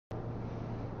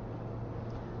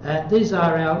these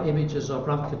are our images of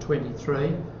Rumpke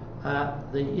 23.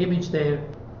 The image there,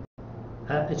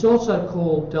 it's also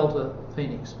called Delta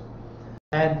Phoenix,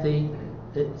 and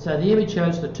so the image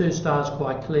shows the two stars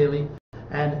quite clearly,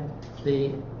 and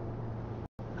the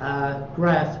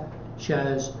graph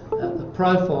shows the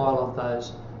profile of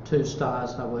those two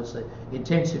stars, in other words, the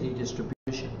intensity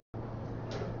distribution.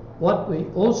 What we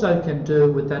also can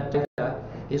do with that data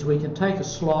is we can take a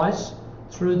slice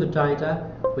through the data,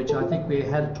 which I think we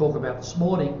had to talk about this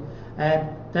morning, and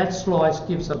that slice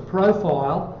gives us a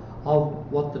profile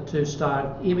of what the two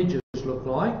star images look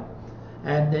like,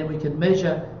 and then we can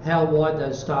measure how wide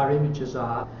those star images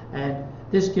are, and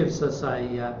this gives us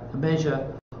a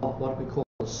measure of what we call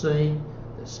the scene,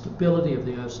 the stability of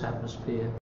the Earth's atmosphere,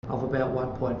 of about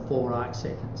 1.4 arc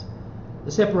seconds.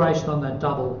 The separation on that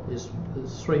double is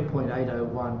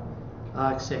 3.801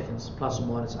 arc seconds, plus or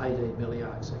minus 18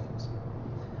 milliarc seconds.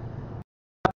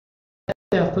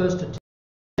 That's our first attempt.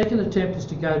 The second attempt is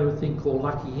to go to a thing called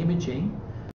lucky imaging.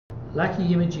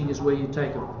 Lucky imaging is where you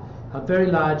take a very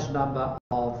large number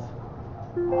of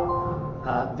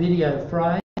video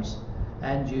frames,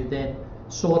 and you then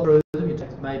sort through them. You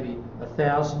take maybe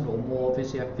 1,000 or more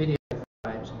video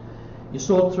frames. You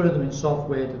sort through them in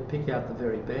software to pick out the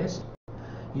very best.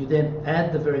 You then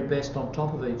add the very best on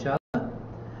top of each other,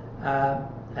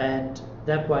 and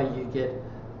that way you get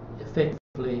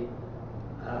effectively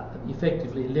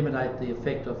eliminate the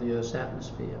effect of the Earth's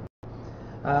atmosphere.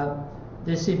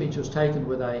 This image was taken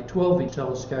with a 12-inch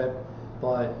telescope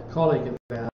by a colleague of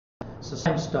ours. It's the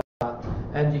same star,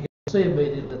 and you can see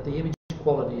immediately that the image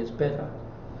quality is better.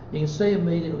 You can see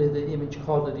immediately the image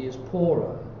quality is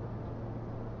poorer.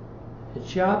 It's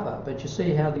sharper, but you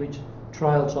see how the image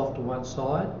trails off to one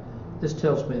side. This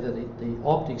tells me that the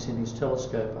optics in his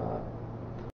telescope are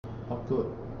not good.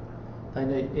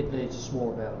 It needs a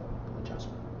small amount of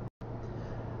adjustment.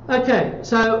 Okay,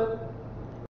 so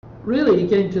really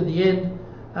getting to the end,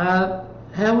 how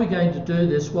are we going to do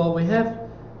this? Well, we have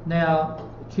now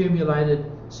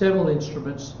accumulated several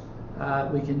instruments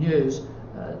we can use.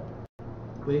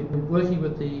 We're working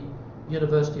with the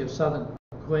University of Southern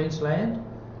Queensland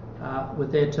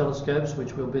with their telescopes,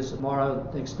 which we'll visit tomorrow,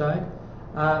 next day.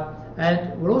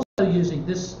 And we're also using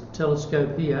this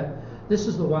telescope here. This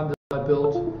is the one that I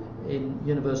built in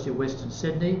University of Western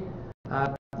Sydney.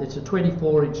 It's a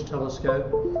 24-inch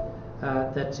telescope.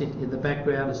 That's it in the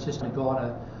background. It's just undergone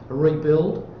a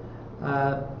rebuild.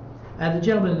 And the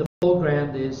gentleman in the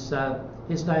foreground is,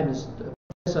 his name is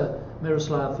Professor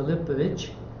Miroslav Filipovic.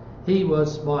 He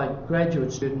was my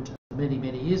graduate student many,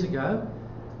 many years ago.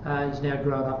 He's now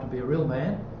grown up to be a real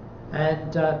man.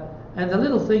 And the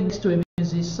little thing next to him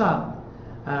is his son,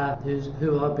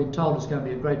 who I've been told is going to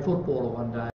be a great footballer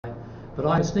one day. But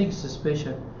I have a sneaking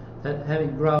suspicion that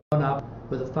having grown up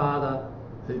with a father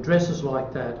who dresses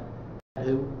like that,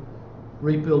 who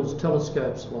rebuilds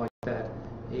telescopes like that,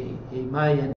 he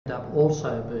may end up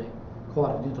also being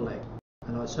quite an intellect,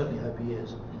 and I certainly hope he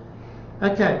is.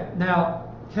 Okay,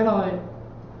 now can I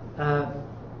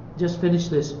just finish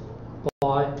this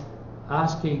by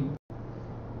asking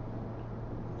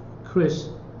Chris,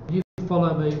 can you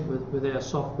follow me with our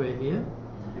software here?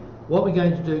 What we're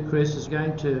going to do, Chris, is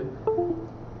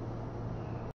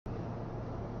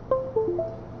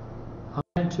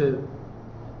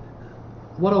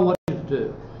what I want you to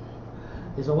do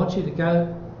is I want you to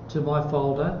go to my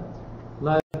folder,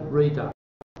 load reader.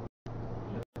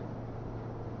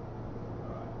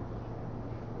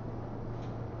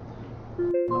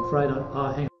 I'm afraid hang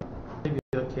on, maybe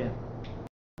I can.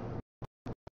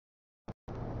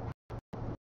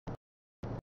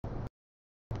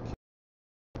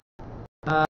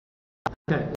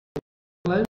 Okay.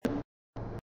 Hello?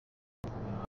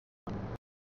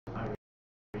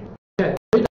 Okay.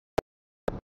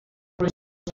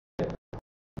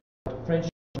 French.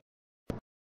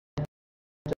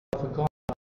 I forgot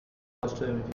the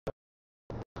term.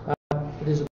 It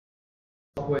is a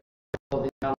software for the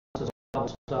analysis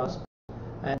of stars,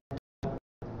 and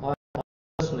I'm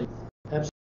personally absolutely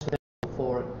thankful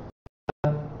for it.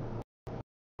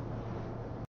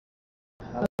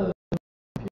 Hello.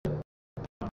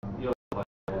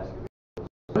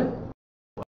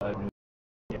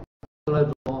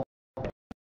 over more.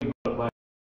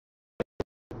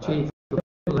 Gee,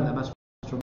 that must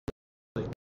be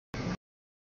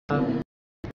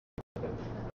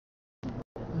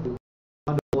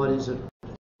wonder what is it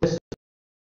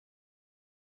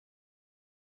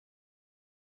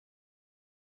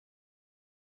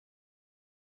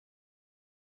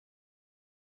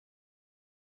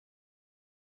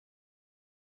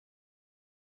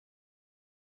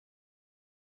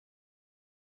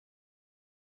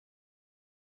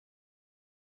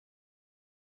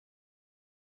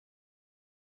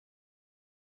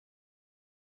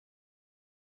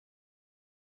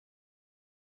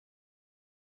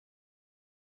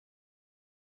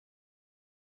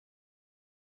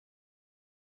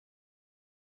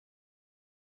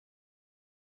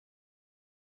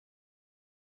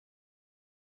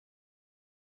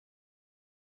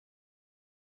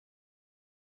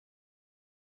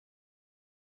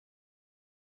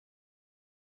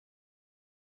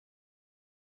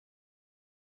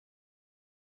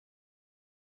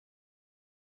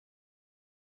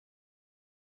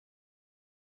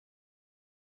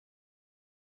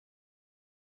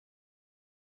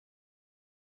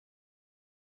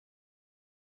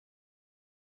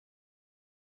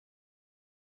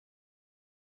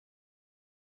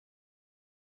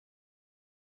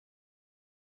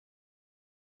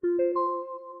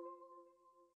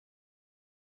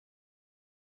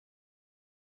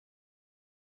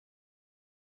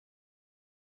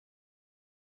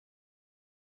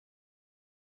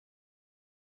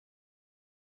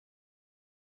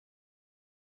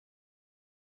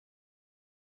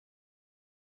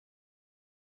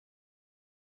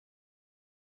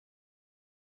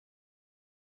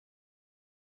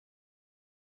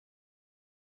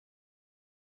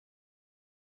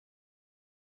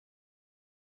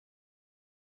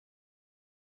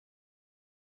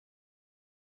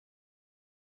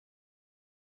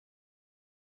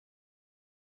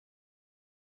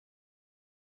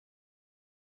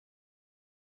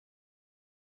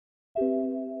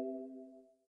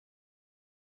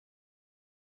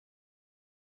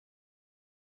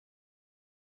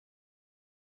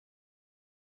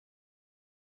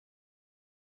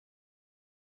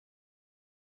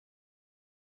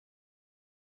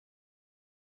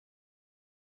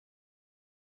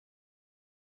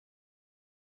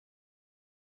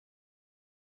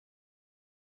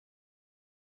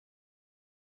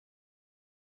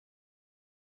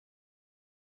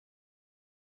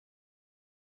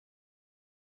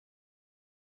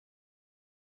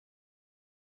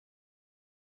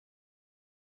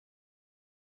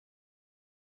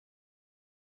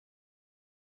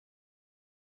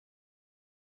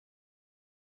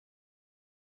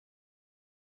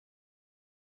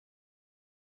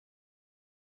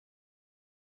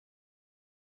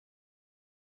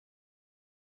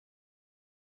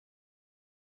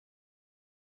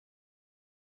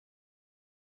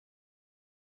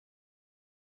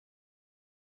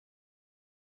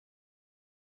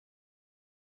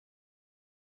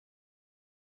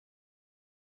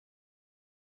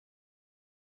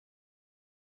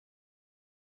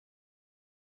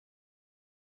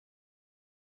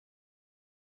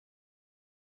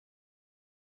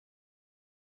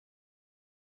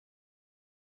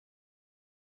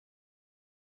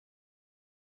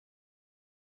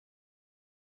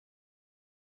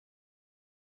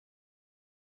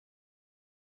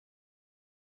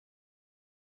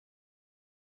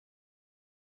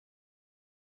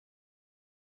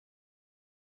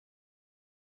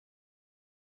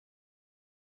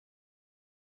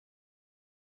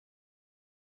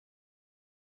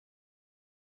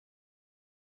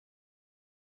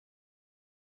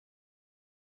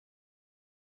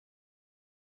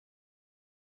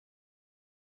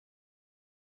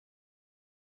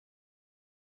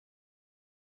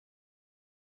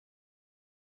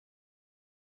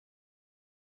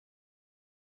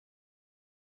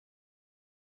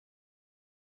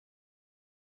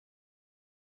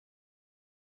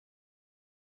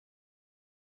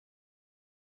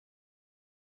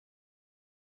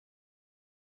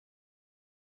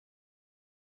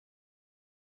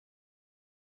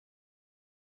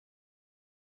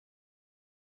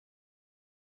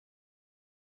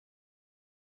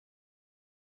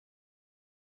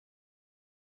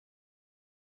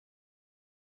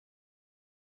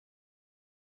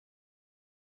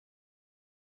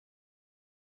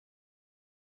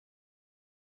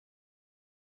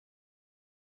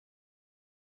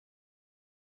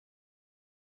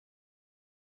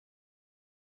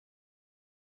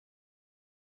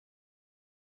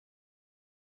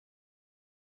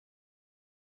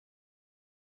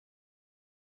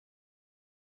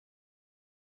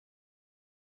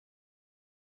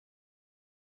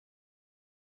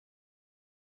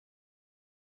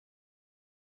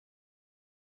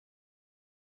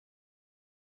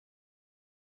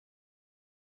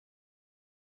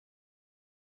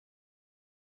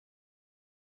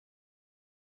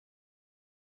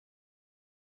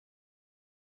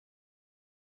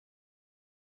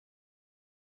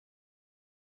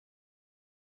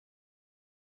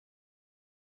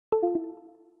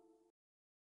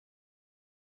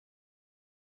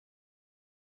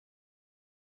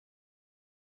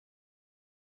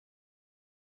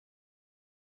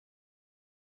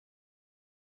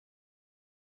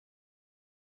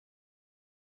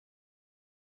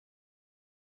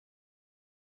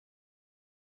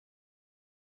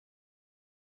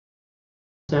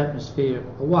atmosphere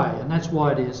away, and that's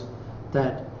why it is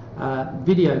that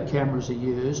video cameras are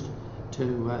used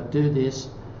to do this,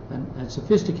 and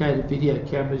sophisticated video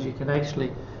cameras, you can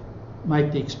actually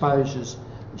make the exposures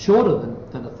shorter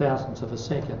than a thousandth of a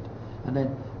second, and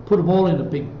then put them all in a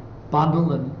big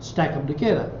bundle and stack them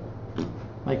together,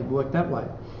 make it work that way.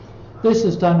 This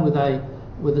is done with a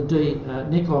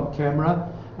Nikon camera,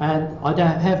 and I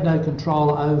have no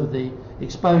control over the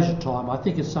exposure time. I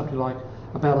think it's something like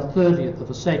about a 30th of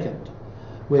a second,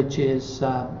 which is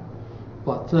 30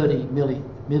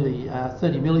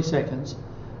 milliseconds,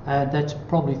 and that's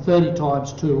probably 30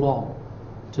 times too long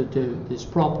to do this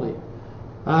properly.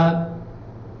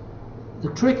 The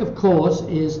trick, of course,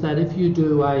 is that if you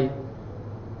do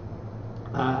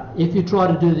if you try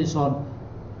to do this on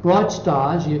bright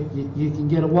stars, you can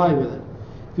get away with it.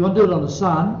 If you want to do it on the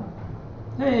sun,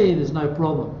 hey, there's no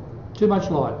problem. Too much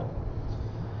light.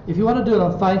 If you want to do it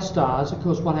on faint stars, of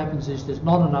course, what happens is there's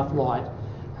not enough light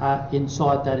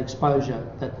inside that exposure,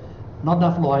 not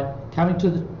enough light coming to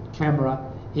the camera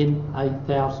in a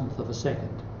thousandth of a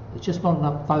second. There's just not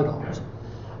enough photons.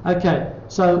 Okay,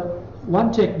 so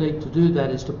one technique to do that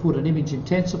is to put an image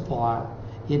intensifier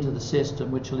into the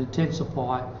system, which will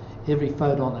intensify every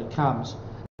photon that comes,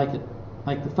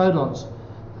 make the photons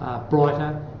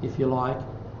brighter, if you like,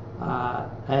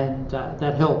 and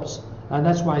that helps. And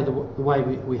that's the way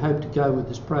we hope to go with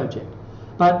this project.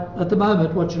 But at the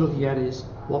moment, what you're looking at is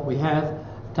what we have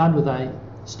done with a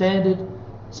standard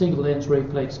single lens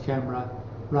reflex camera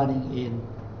running in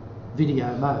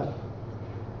video mode.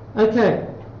 Okay,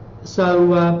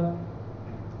 so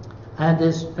and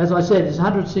there's, as I said, there's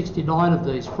 169 of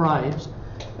these frames,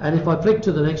 and if I flick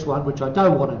to the next one, which I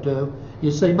don't want to do,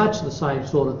 you see much the same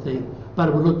sort of thing, but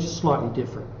it will look just slightly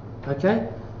different.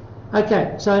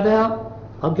 Okay, so now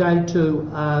I'm going to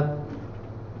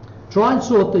try and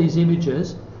sort these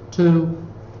images to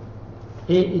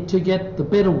get the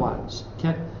better ones.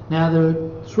 Okay? Now there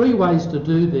are three ways to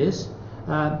do this.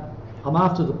 I'm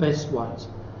after the best ones.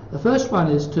 The first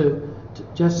one is to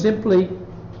just simply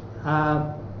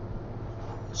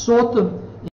sort them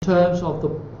in terms of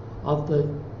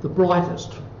the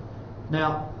brightest.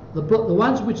 Now the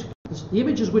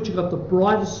images which have got the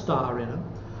brightest star in them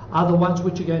are the ones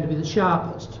which are going to be the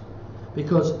sharpest,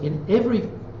 because in every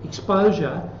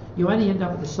exposure you only end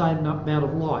up with the same amount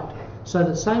of light. So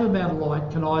the same amount of light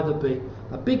can either be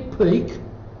a big peak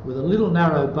with a little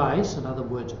narrow base, in other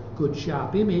words, a good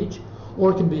sharp image,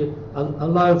 or it can be a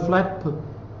low flat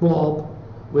blob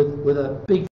with a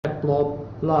big flat blob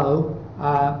low,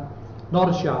 not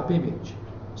a sharp image.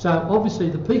 So obviously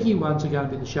the peaky ones are going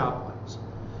to be the sharp ones.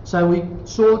 So we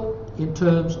sort in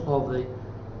terms of the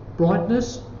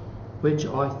brightness, which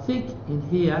I think in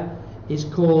here is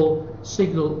called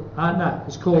signal, no,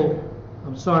 it's called,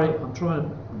 I'm sorry, I'm trying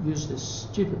to use this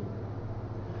stupid,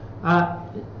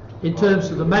 in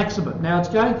terms of the maximum. Now it's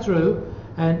going through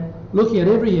and looking at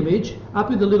every image.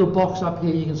 Up in the little box up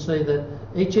here you can see that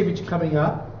each image coming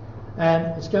up, and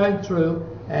it's going through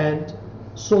and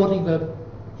sorting them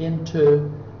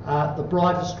into the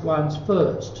brightest ones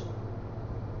first.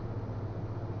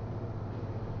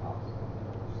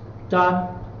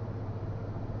 Done.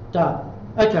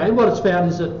 Okay, what it's found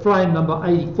is that frame number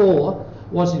 84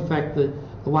 was in fact the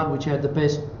one which had the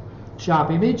best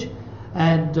sharp image,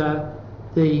 and the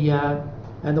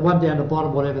one down the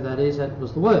bottom, whatever that is, that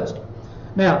was the worst.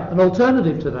 Now, an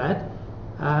alternative to that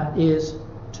is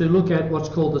to look at what's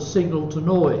called the signal to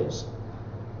noise.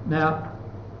 Now,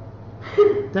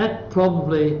 that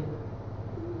probably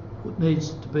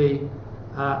needs to be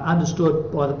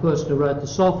understood by the person who wrote the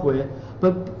software,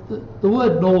 but the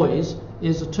word noise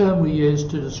is a term we use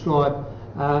to describe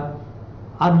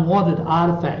unwanted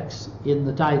artifacts in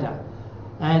the data,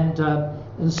 and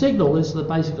the signal is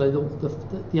basically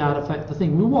the artifact, the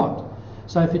thing we want.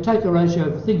 So if you take a ratio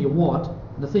of the thing you want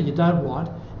and the thing you don't want,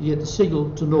 you get the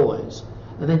signal to noise,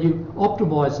 and then you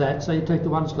optimise that, so you take the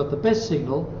one that's got the best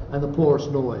signal and the poorest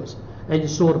noise, and you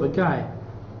sort them again.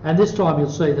 And this time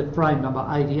you'll see that frame number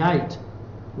 88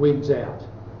 wins out.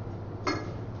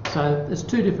 So there's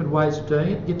two different ways of doing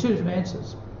it. You get two different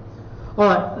answers. All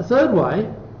right, the third way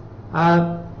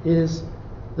is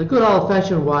the good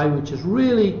old-fashioned way, which is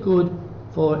really good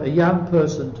for a young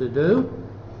person to do.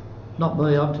 Not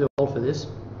me, I'm too old for this.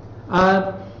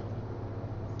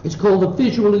 It's called a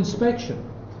visual inspection.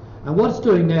 And what it's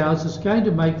doing now is it's going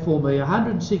to make for me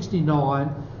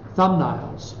 169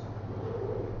 thumbnails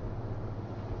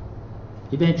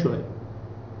eventually.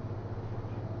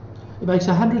 It makes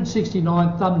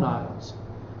 169 thumbnails,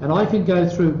 and I can go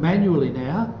through manually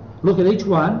now, look at each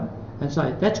one and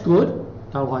say, that's good,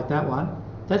 don't like that one,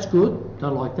 that's good,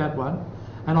 don't like that one,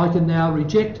 and I can now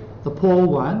reject the poor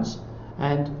ones,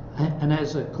 and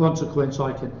as a consequence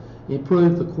I can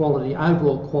improve the quality,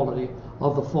 overall quality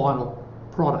of the final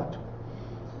product.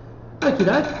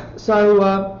 Okay,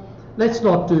 so let's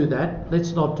not do that.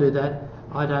 Let's not do that.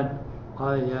 I'm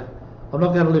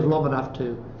not going to live long enough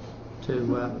to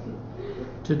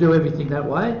do everything that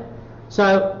way.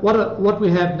 So what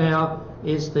we have now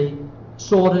is the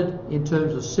sorted in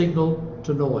terms of signal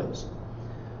to noise.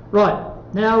 Right,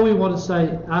 now we want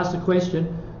to ask the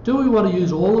question, do we want to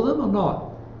use all of them or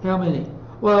not? How many?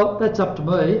 Well, that's up to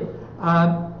me.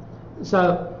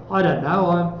 So I don't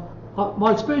know.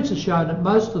 My experience has shown that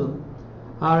most of them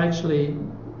are actually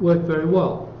work very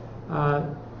well.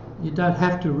 You don't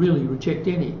have to really reject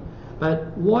any.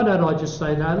 But why don't I just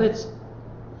say, no,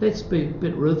 let's be a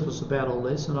bit ruthless about all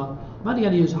this, and I'm only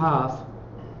going to use half.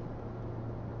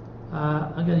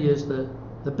 I'm going to use the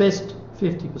best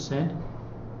 50%,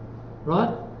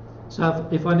 right? So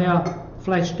if I now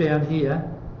flash down here,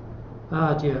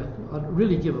 dear, I'd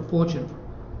really give a fortune,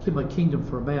 give my kingdom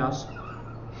for a mouse.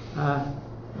 A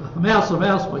mouse,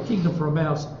 my kingdom for a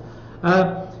mouse.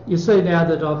 You see now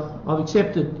that I've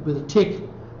accepted with a tick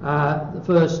the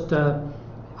first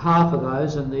half of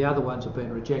those, and the other ones have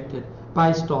been rejected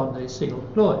based on the signal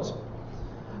to noise.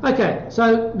 Okay,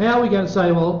 so now we're going to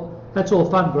say, well, that's all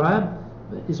fun, Graeme.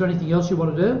 Is there anything else you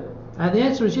want to do? And the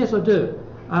answer is yes, I do.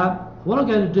 What I'm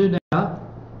going to do now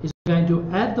is I'm going to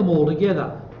add them all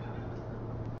together.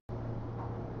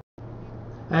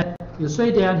 And you'll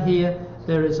see down here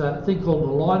there is a thing called an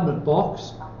alignment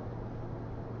box,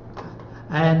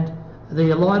 and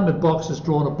the alignment box has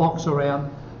drawn a box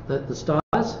around the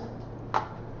stars,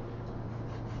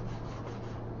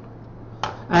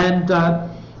 and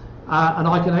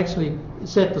I can actually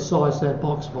set the size of that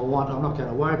box if I want. I'm not going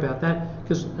to worry about that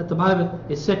because at the moment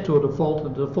it's set to a default,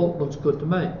 and the default looks good to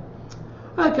me.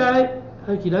 Okay,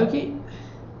 okie dokie.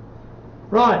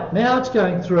 Right, now it's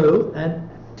going through and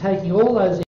taking all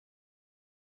those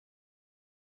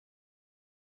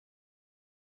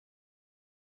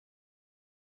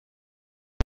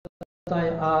they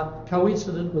are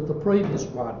coincident with the previous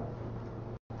one.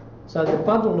 So they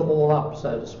bundle them all up,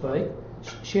 so to speak.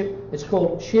 It's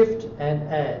called shift and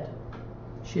add.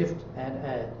 Shift and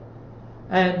add.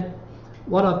 And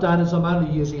what I've done is I'm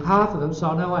only using half of them,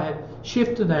 so now I have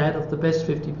shift and add of the best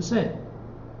 50%.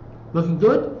 Looking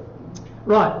good?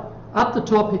 Right, up the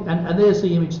top, and there's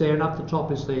the image there, and up the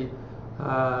top is the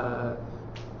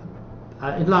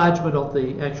enlargement of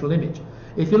the actual image.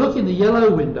 If you look in the yellow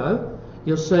window,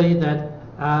 you'll see that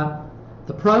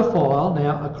the profile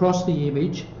now across the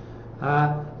image,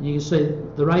 you can see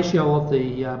the ratio of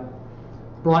the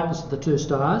brightness of the two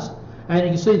stars, and you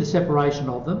can see the separation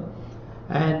of them.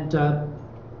 And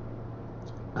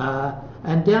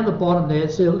down the bottom there,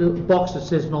 see a little box that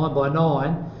says 9 by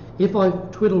 9. If I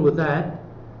twiddle with that,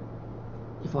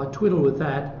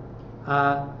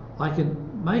 I can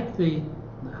make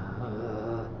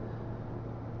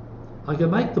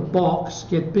the box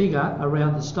get bigger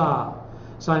around the star.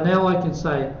 So now I can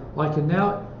say, I can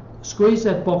now squeeze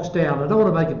that box down. I don't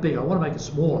want to make it bigger, I want to make it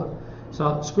smaller. So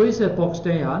I'll squeeze that box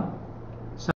down.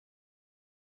 So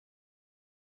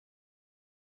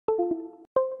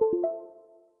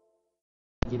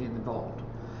get involved.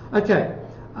 Okay,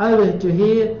 over to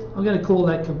here, I'm going to call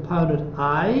that component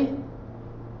A.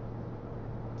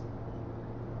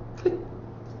 Click.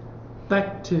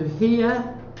 Back to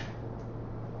here.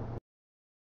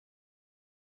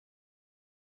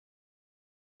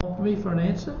 Me for an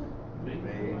answer?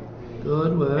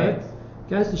 Good work.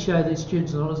 Goes to show these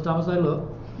students are not as dumb as they look.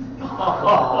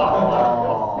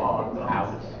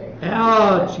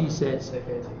 Ouch, he says.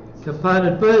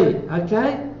 Component B,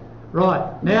 okay?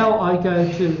 Right, now I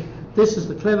go to, this is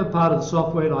the clever part of the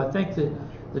software, and I thank the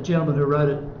gentleman who wrote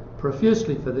it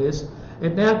profusely for this.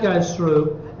 It now goes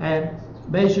through and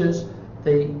measures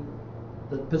the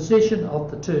position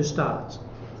of the two stars.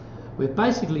 We're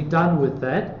basically done with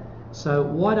that. So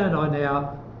why don't I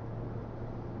now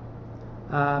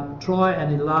try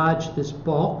and enlarge this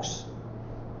box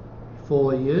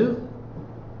for you,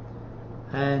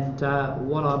 and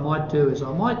what I might do is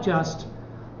I might just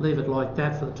leave it like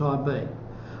that for the time being.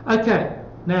 Okay,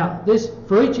 now this,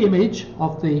 for each image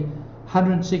of the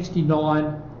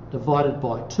 169 divided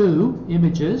by 2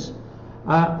 images,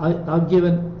 I'm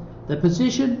given the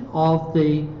position of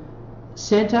the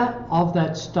centre of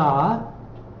that star,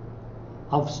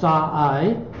 of star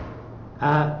A,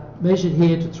 measured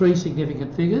here to 3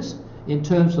 significant figures in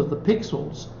terms of the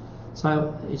pixels.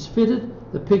 So it's fitted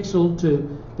the pixel to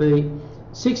be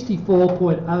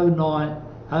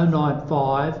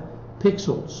 64.09095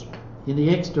 pixels in the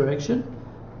X direction,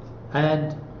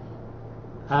 and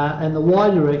and the Y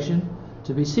direction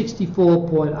to be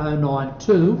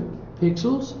 64.092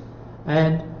 pixels,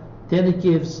 and then it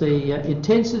gives the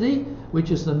intensity, which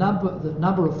is the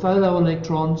number of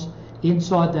photoelectrons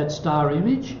inside that star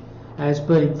image, as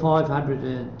being 500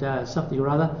 and something or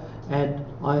other. And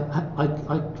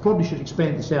I probably should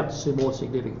expand this out to see more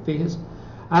significant figures.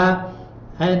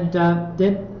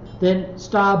 Then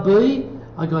star B,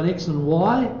 I got X and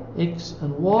Y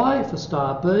for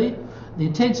star B, the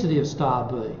intensity of star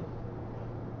B.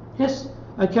 Yes?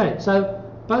 Okay, so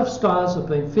both stars have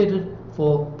been fitted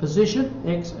for position,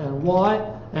 X and Y,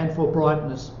 and for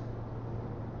brightness,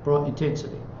 bright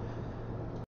intensity.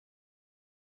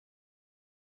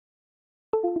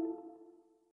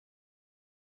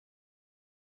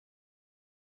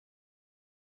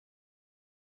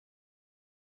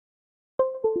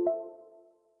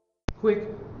 Quick,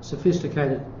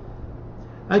 sophisticated.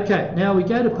 Okay, now we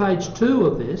go to page 2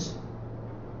 of this,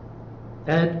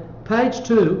 and page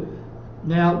 2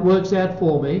 now works out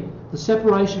for me the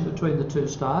separation between the two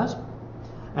stars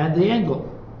and the angle.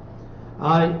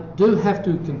 I do have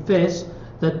to confess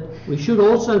that we should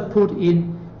also put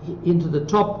into the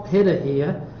top header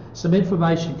here some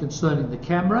information concerning the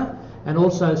camera, and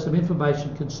also some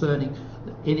information concerning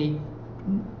any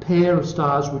pair of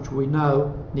stars which we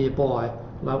know nearby,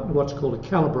 what's called a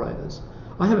calibrators.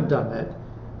 I haven't done that.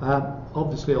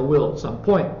 Obviously I will at some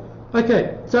point.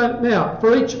 Okay, so now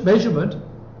for each measurement,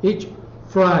 each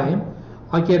frame,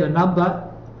 I get a number.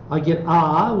 I get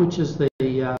R, which is the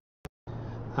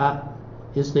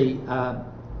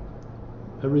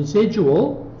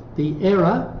residual, the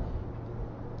error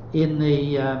in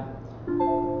the.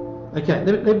 Okay,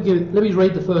 let me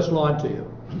read the first line to you.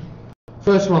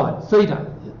 First line, theta,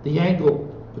 the angle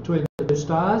between the two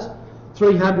stars,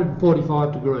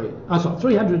 345 degrees. Oh, sorry,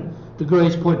 300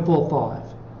 degrees, 0.45.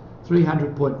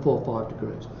 300.45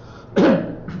 degrees.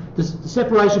 The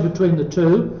separation between the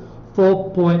two,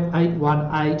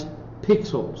 4.818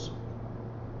 pixels.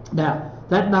 Now,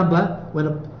 that number,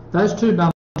 those two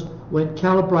numbers, when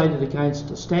calibrated against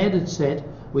a standard set,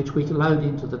 which we can load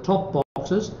into the top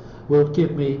boxes, will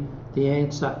give me the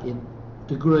answer in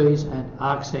degrees and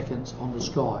arc seconds on the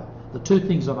sky. The two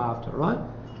things I'm after, right?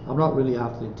 I'm not really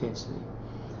after the intensity.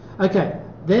 Okay,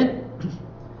 then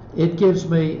it gives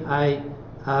me a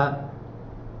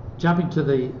jumping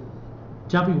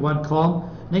one column.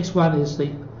 Next one is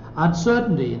the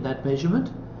uncertainty in that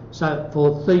measurement. So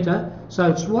for theta,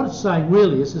 so what it's saying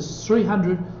really is this is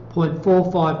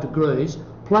 300.45 degrees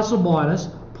plus or minus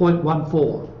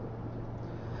 0.14,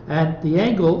 and the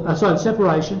angle, the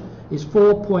separation is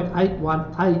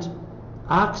 4.818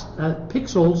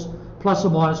 pixels plus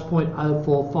or minus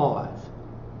 0.045.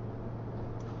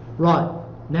 Right,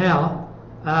 now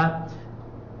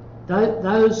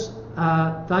those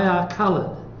they are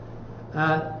coloured.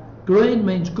 Green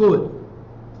means good,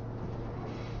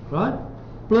 right?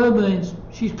 Blue means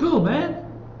she's cool, man,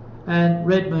 and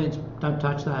red means don't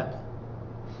touch that.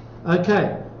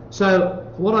 Okay, so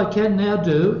what I can now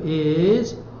do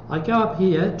is I go up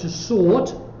here to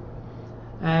sort,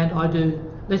 and I do,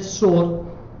 let's sort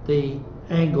the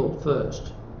angle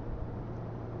first.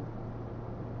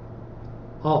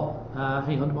 Oh,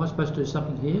 hang on, am I supposed to do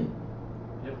something here?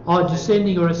 Yep. Oh,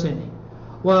 descending or ascending?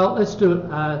 Well, let's do it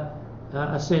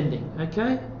ascending,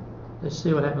 okay? Let's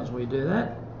see what happens when we do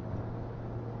that.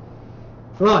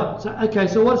 Right, so okay,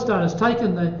 so what it's done is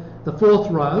taken the fourth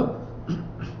row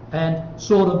and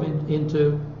sort them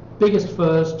into biggest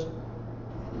first,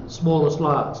 smallest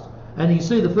last. And you can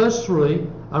see the first three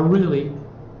are really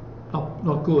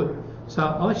not good. So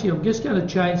actually I'm just going to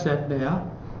change that now.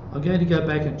 I'm going to go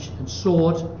back and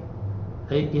sort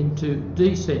into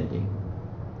descending.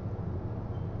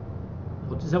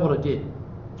 Is that what I did?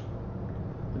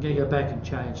 I'm going to go back and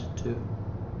change it to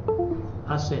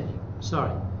ascending.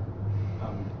 Sorry.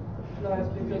 No, it's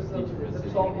because the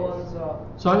top ones are...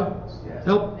 Sorry? Yes.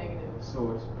 Help? Negative.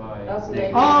 Sort by... That's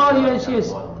negative. Oh, yes, yes.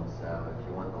 So if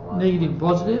you want the last Negative,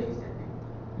 positive.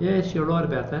 Yes, you're right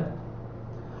about that.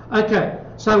 Okay,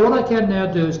 so what I can now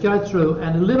do is go through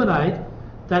and eliminate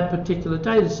that particular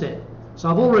data set. So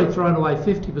I've already thrown away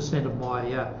 50% of my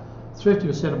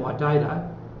 50% of my data.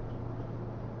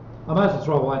 I might as well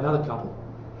throw away another couple.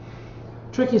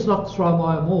 Trick is not to throw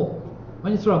away them all.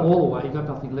 When you throw them all away, you've got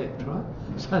nothing left, right?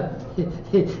 So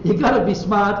you've got to be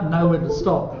smart and know when to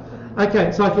stop.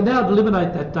 Okay, so I can now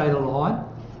eliminate that data line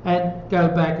and go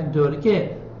back and do it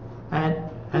again. And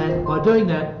by doing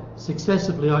that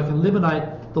successively, I can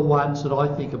eliminate the ones that I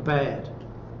think are bad.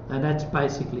 And that's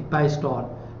basically based on,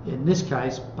 in this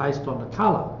case, based on the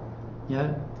colour. You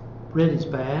know, red is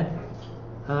bad,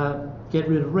 get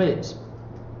rid of reds.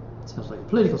 Sounds like a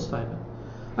political statement.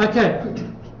 Okay,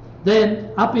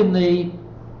 then up in the,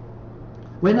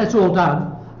 when that's all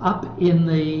done, up in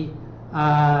the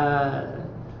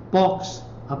box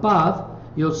above,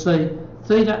 you'll see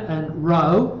theta and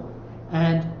rho,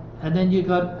 and then you've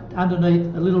got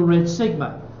underneath a little red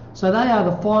sigma. So they are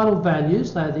the final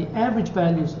values, they are the average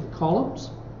values of the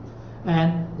columns,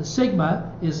 and the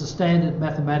sigma is the standard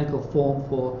mathematical form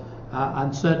for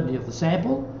uncertainty of the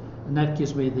sample, and that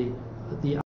gives me the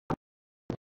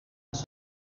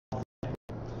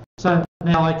so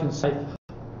now I can say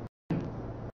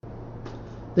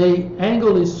the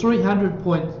angle is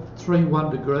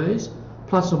 300.31 degrees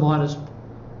plus or minus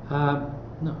no.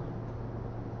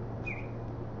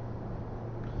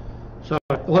 Sorry,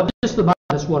 well, just the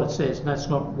minus what it says, and that's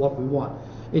not what we want.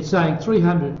 It's saying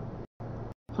 300.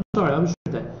 I'm sorry, I was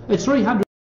reading that. It's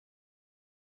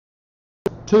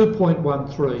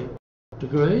 302.13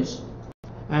 degrees,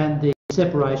 and the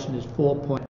separation is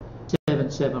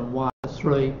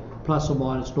 4.7713 plus or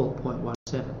minus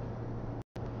 0.17.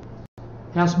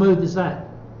 How smooth is that?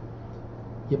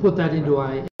 You put that into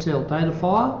a Excel data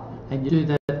file, and you do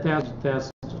that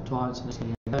thousands of times,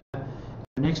 and you're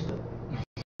an expert.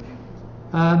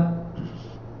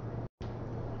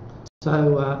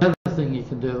 Another thing you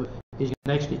can do is you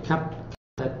can actually cut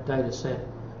that data set,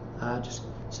 just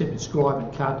simply scribe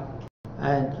and cut,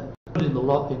 and put it in the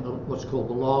log, in what's called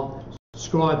the log,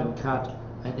 scribe and cut,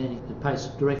 and then you can paste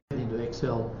it directly into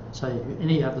Excel. So if you,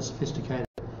 any other sophisticated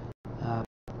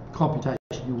computation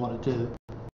you want to do,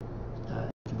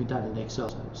 it can be done in Excel,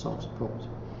 so it solves the problems.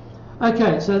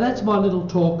 Okay, so that's my little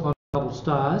talk on double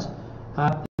stars.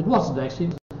 It wasn't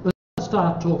actually. Let's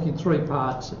start talking in three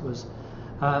parts. It was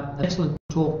an excellent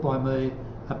talk by me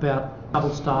about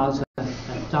double stars and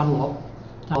Dunlop,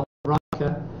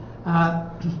 Rucker. I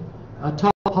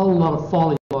told a whole lot of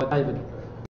folly by David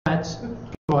Platts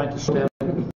trying to sort out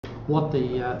what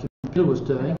the computer was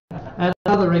doing, and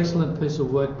another excellent piece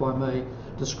of work by me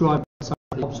describing some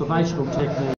of the observational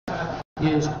techniques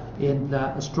used in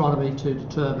astronomy to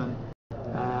determine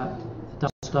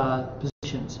double star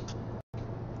positions.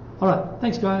 All right,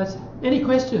 thanks guys. Any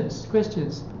questions?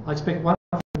 Questions? I expect one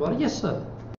from everybody. Yes, sir.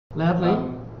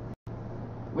 Loudly.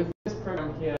 With this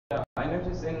program here, I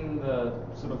notice in the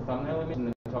sort of thumbnail image in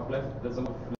the top left, there's a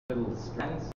lot of little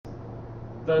strands.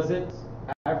 Does it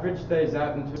average those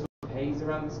out into a sort of haze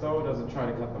around the star, or does it try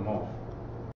to cut them off?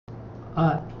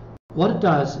 What it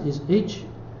does is each,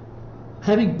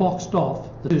 having boxed off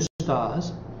the two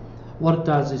stars, what it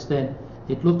does is then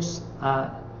it looks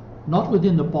not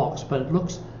within the box, but it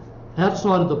looks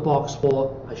outside of the box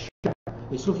for a shape.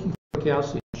 It's looking for a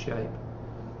Gaussian shape.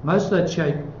 Most of that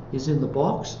shape is in the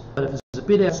box, but if it's a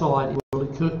bit outside,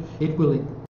 it will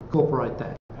incorporate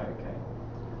that. Okay.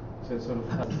 So it sort of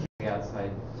cuts the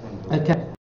outside.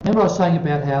 Okay. Remember I was saying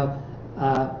about how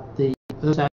the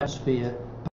Earth's atmosphere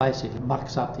basically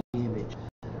mucks up the image.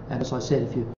 And as I said,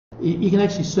 if you can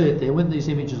actually see it there, when these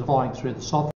images are flying through the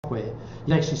software, you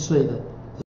can actually see the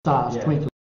stars twinkling.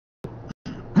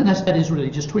 And that is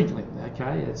really just twinkling,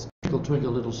 okay? It's twinkle,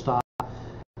 twinkle, little star.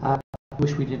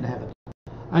 Wish we didn't have it.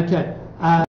 Okay.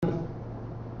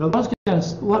 But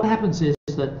what happens is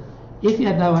that if you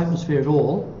had no atmosphere at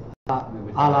all, a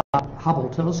la Hubble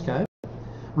telescope,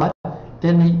 right,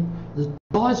 then the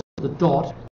size of the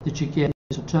dot that you get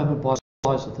is determined by the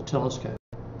size of the telescope.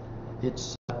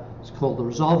 It's called the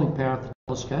resolving power of the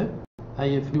telescope. Are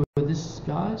you familiar with this,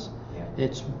 guys? Yeah.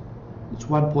 It's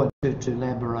 1.22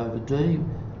 lambda over d.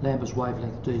 Lambda's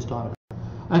wavelength, d is diameter.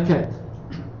 Okay.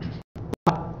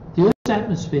 The Earth's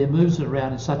atmosphere moves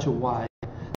around in such a way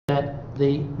that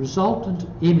the resultant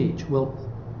image will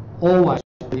always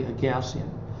be a Gaussian.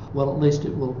 Well, at least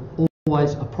it will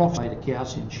always approximate a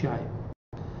Gaussian shape.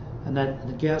 And that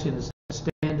the Gaussian is a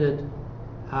standard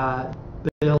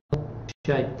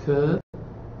bell-shaped curve,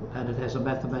 and it has a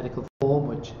mathematical form,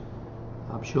 which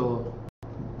I'm sure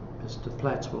Mr.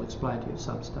 Platts will explain to you at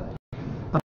some stage.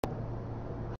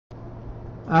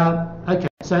 Okay,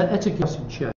 so that's a Gaussian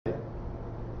shape,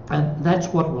 and that's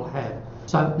what we'll have.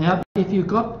 So now, if you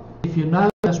know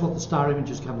that's what the star image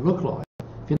is going to look like,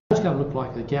 if you know it's going to look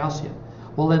like a Gaussian,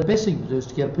 well, then the best thing to do is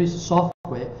to get a piece of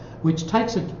software which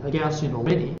takes a Gaussian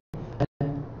already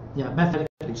and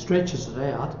mathematically stretches it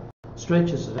out,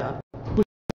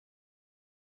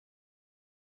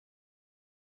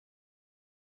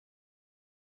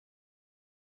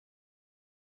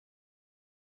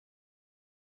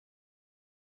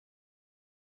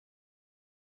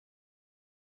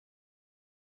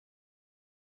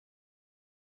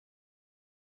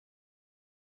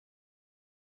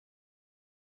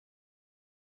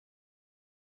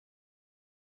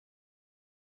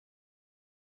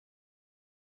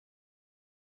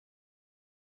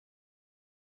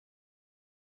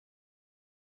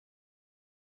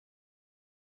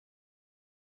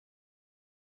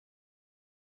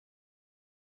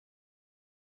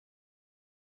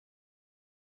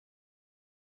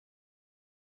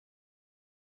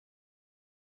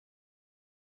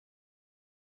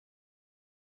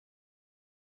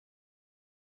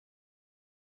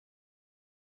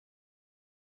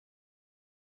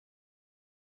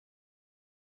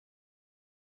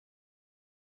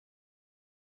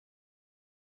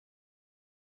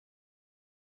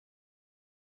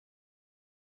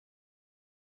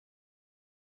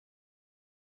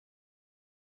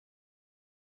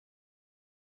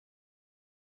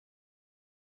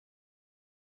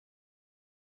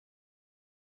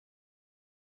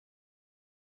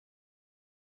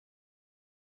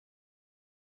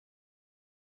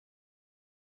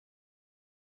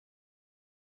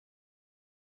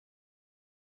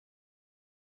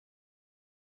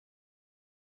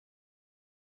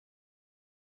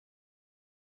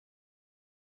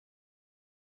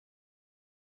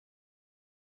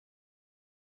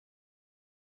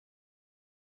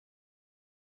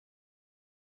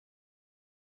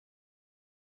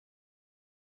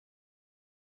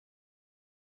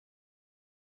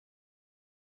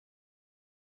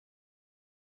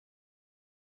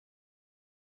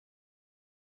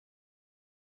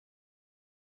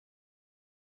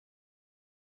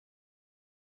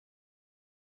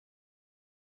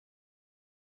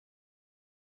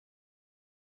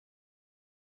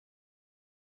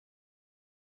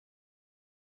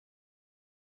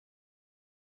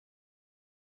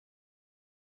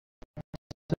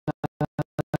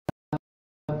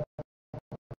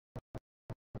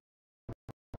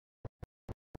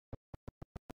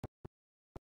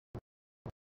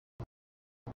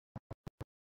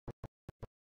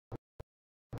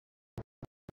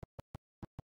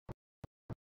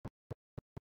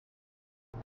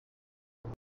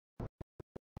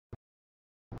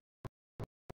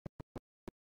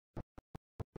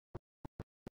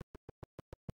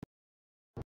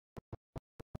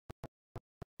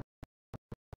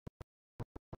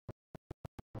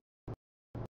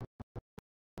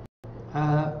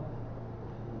 and,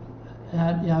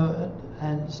 you know,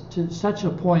 and to such a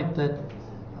point that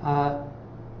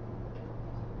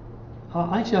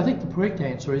actually I think the correct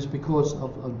answer is because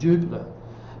of Jupiter,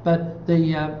 but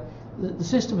the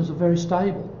systems are very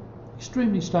stable,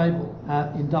 extremely stable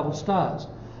in double stars.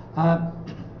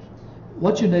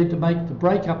 What you need to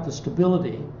break up the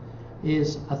stability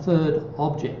is a third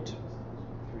object.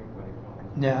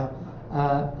 Now,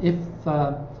 if,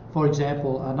 for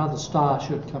example, another star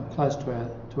should come close to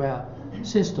our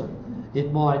system,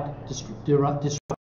 it might disrupt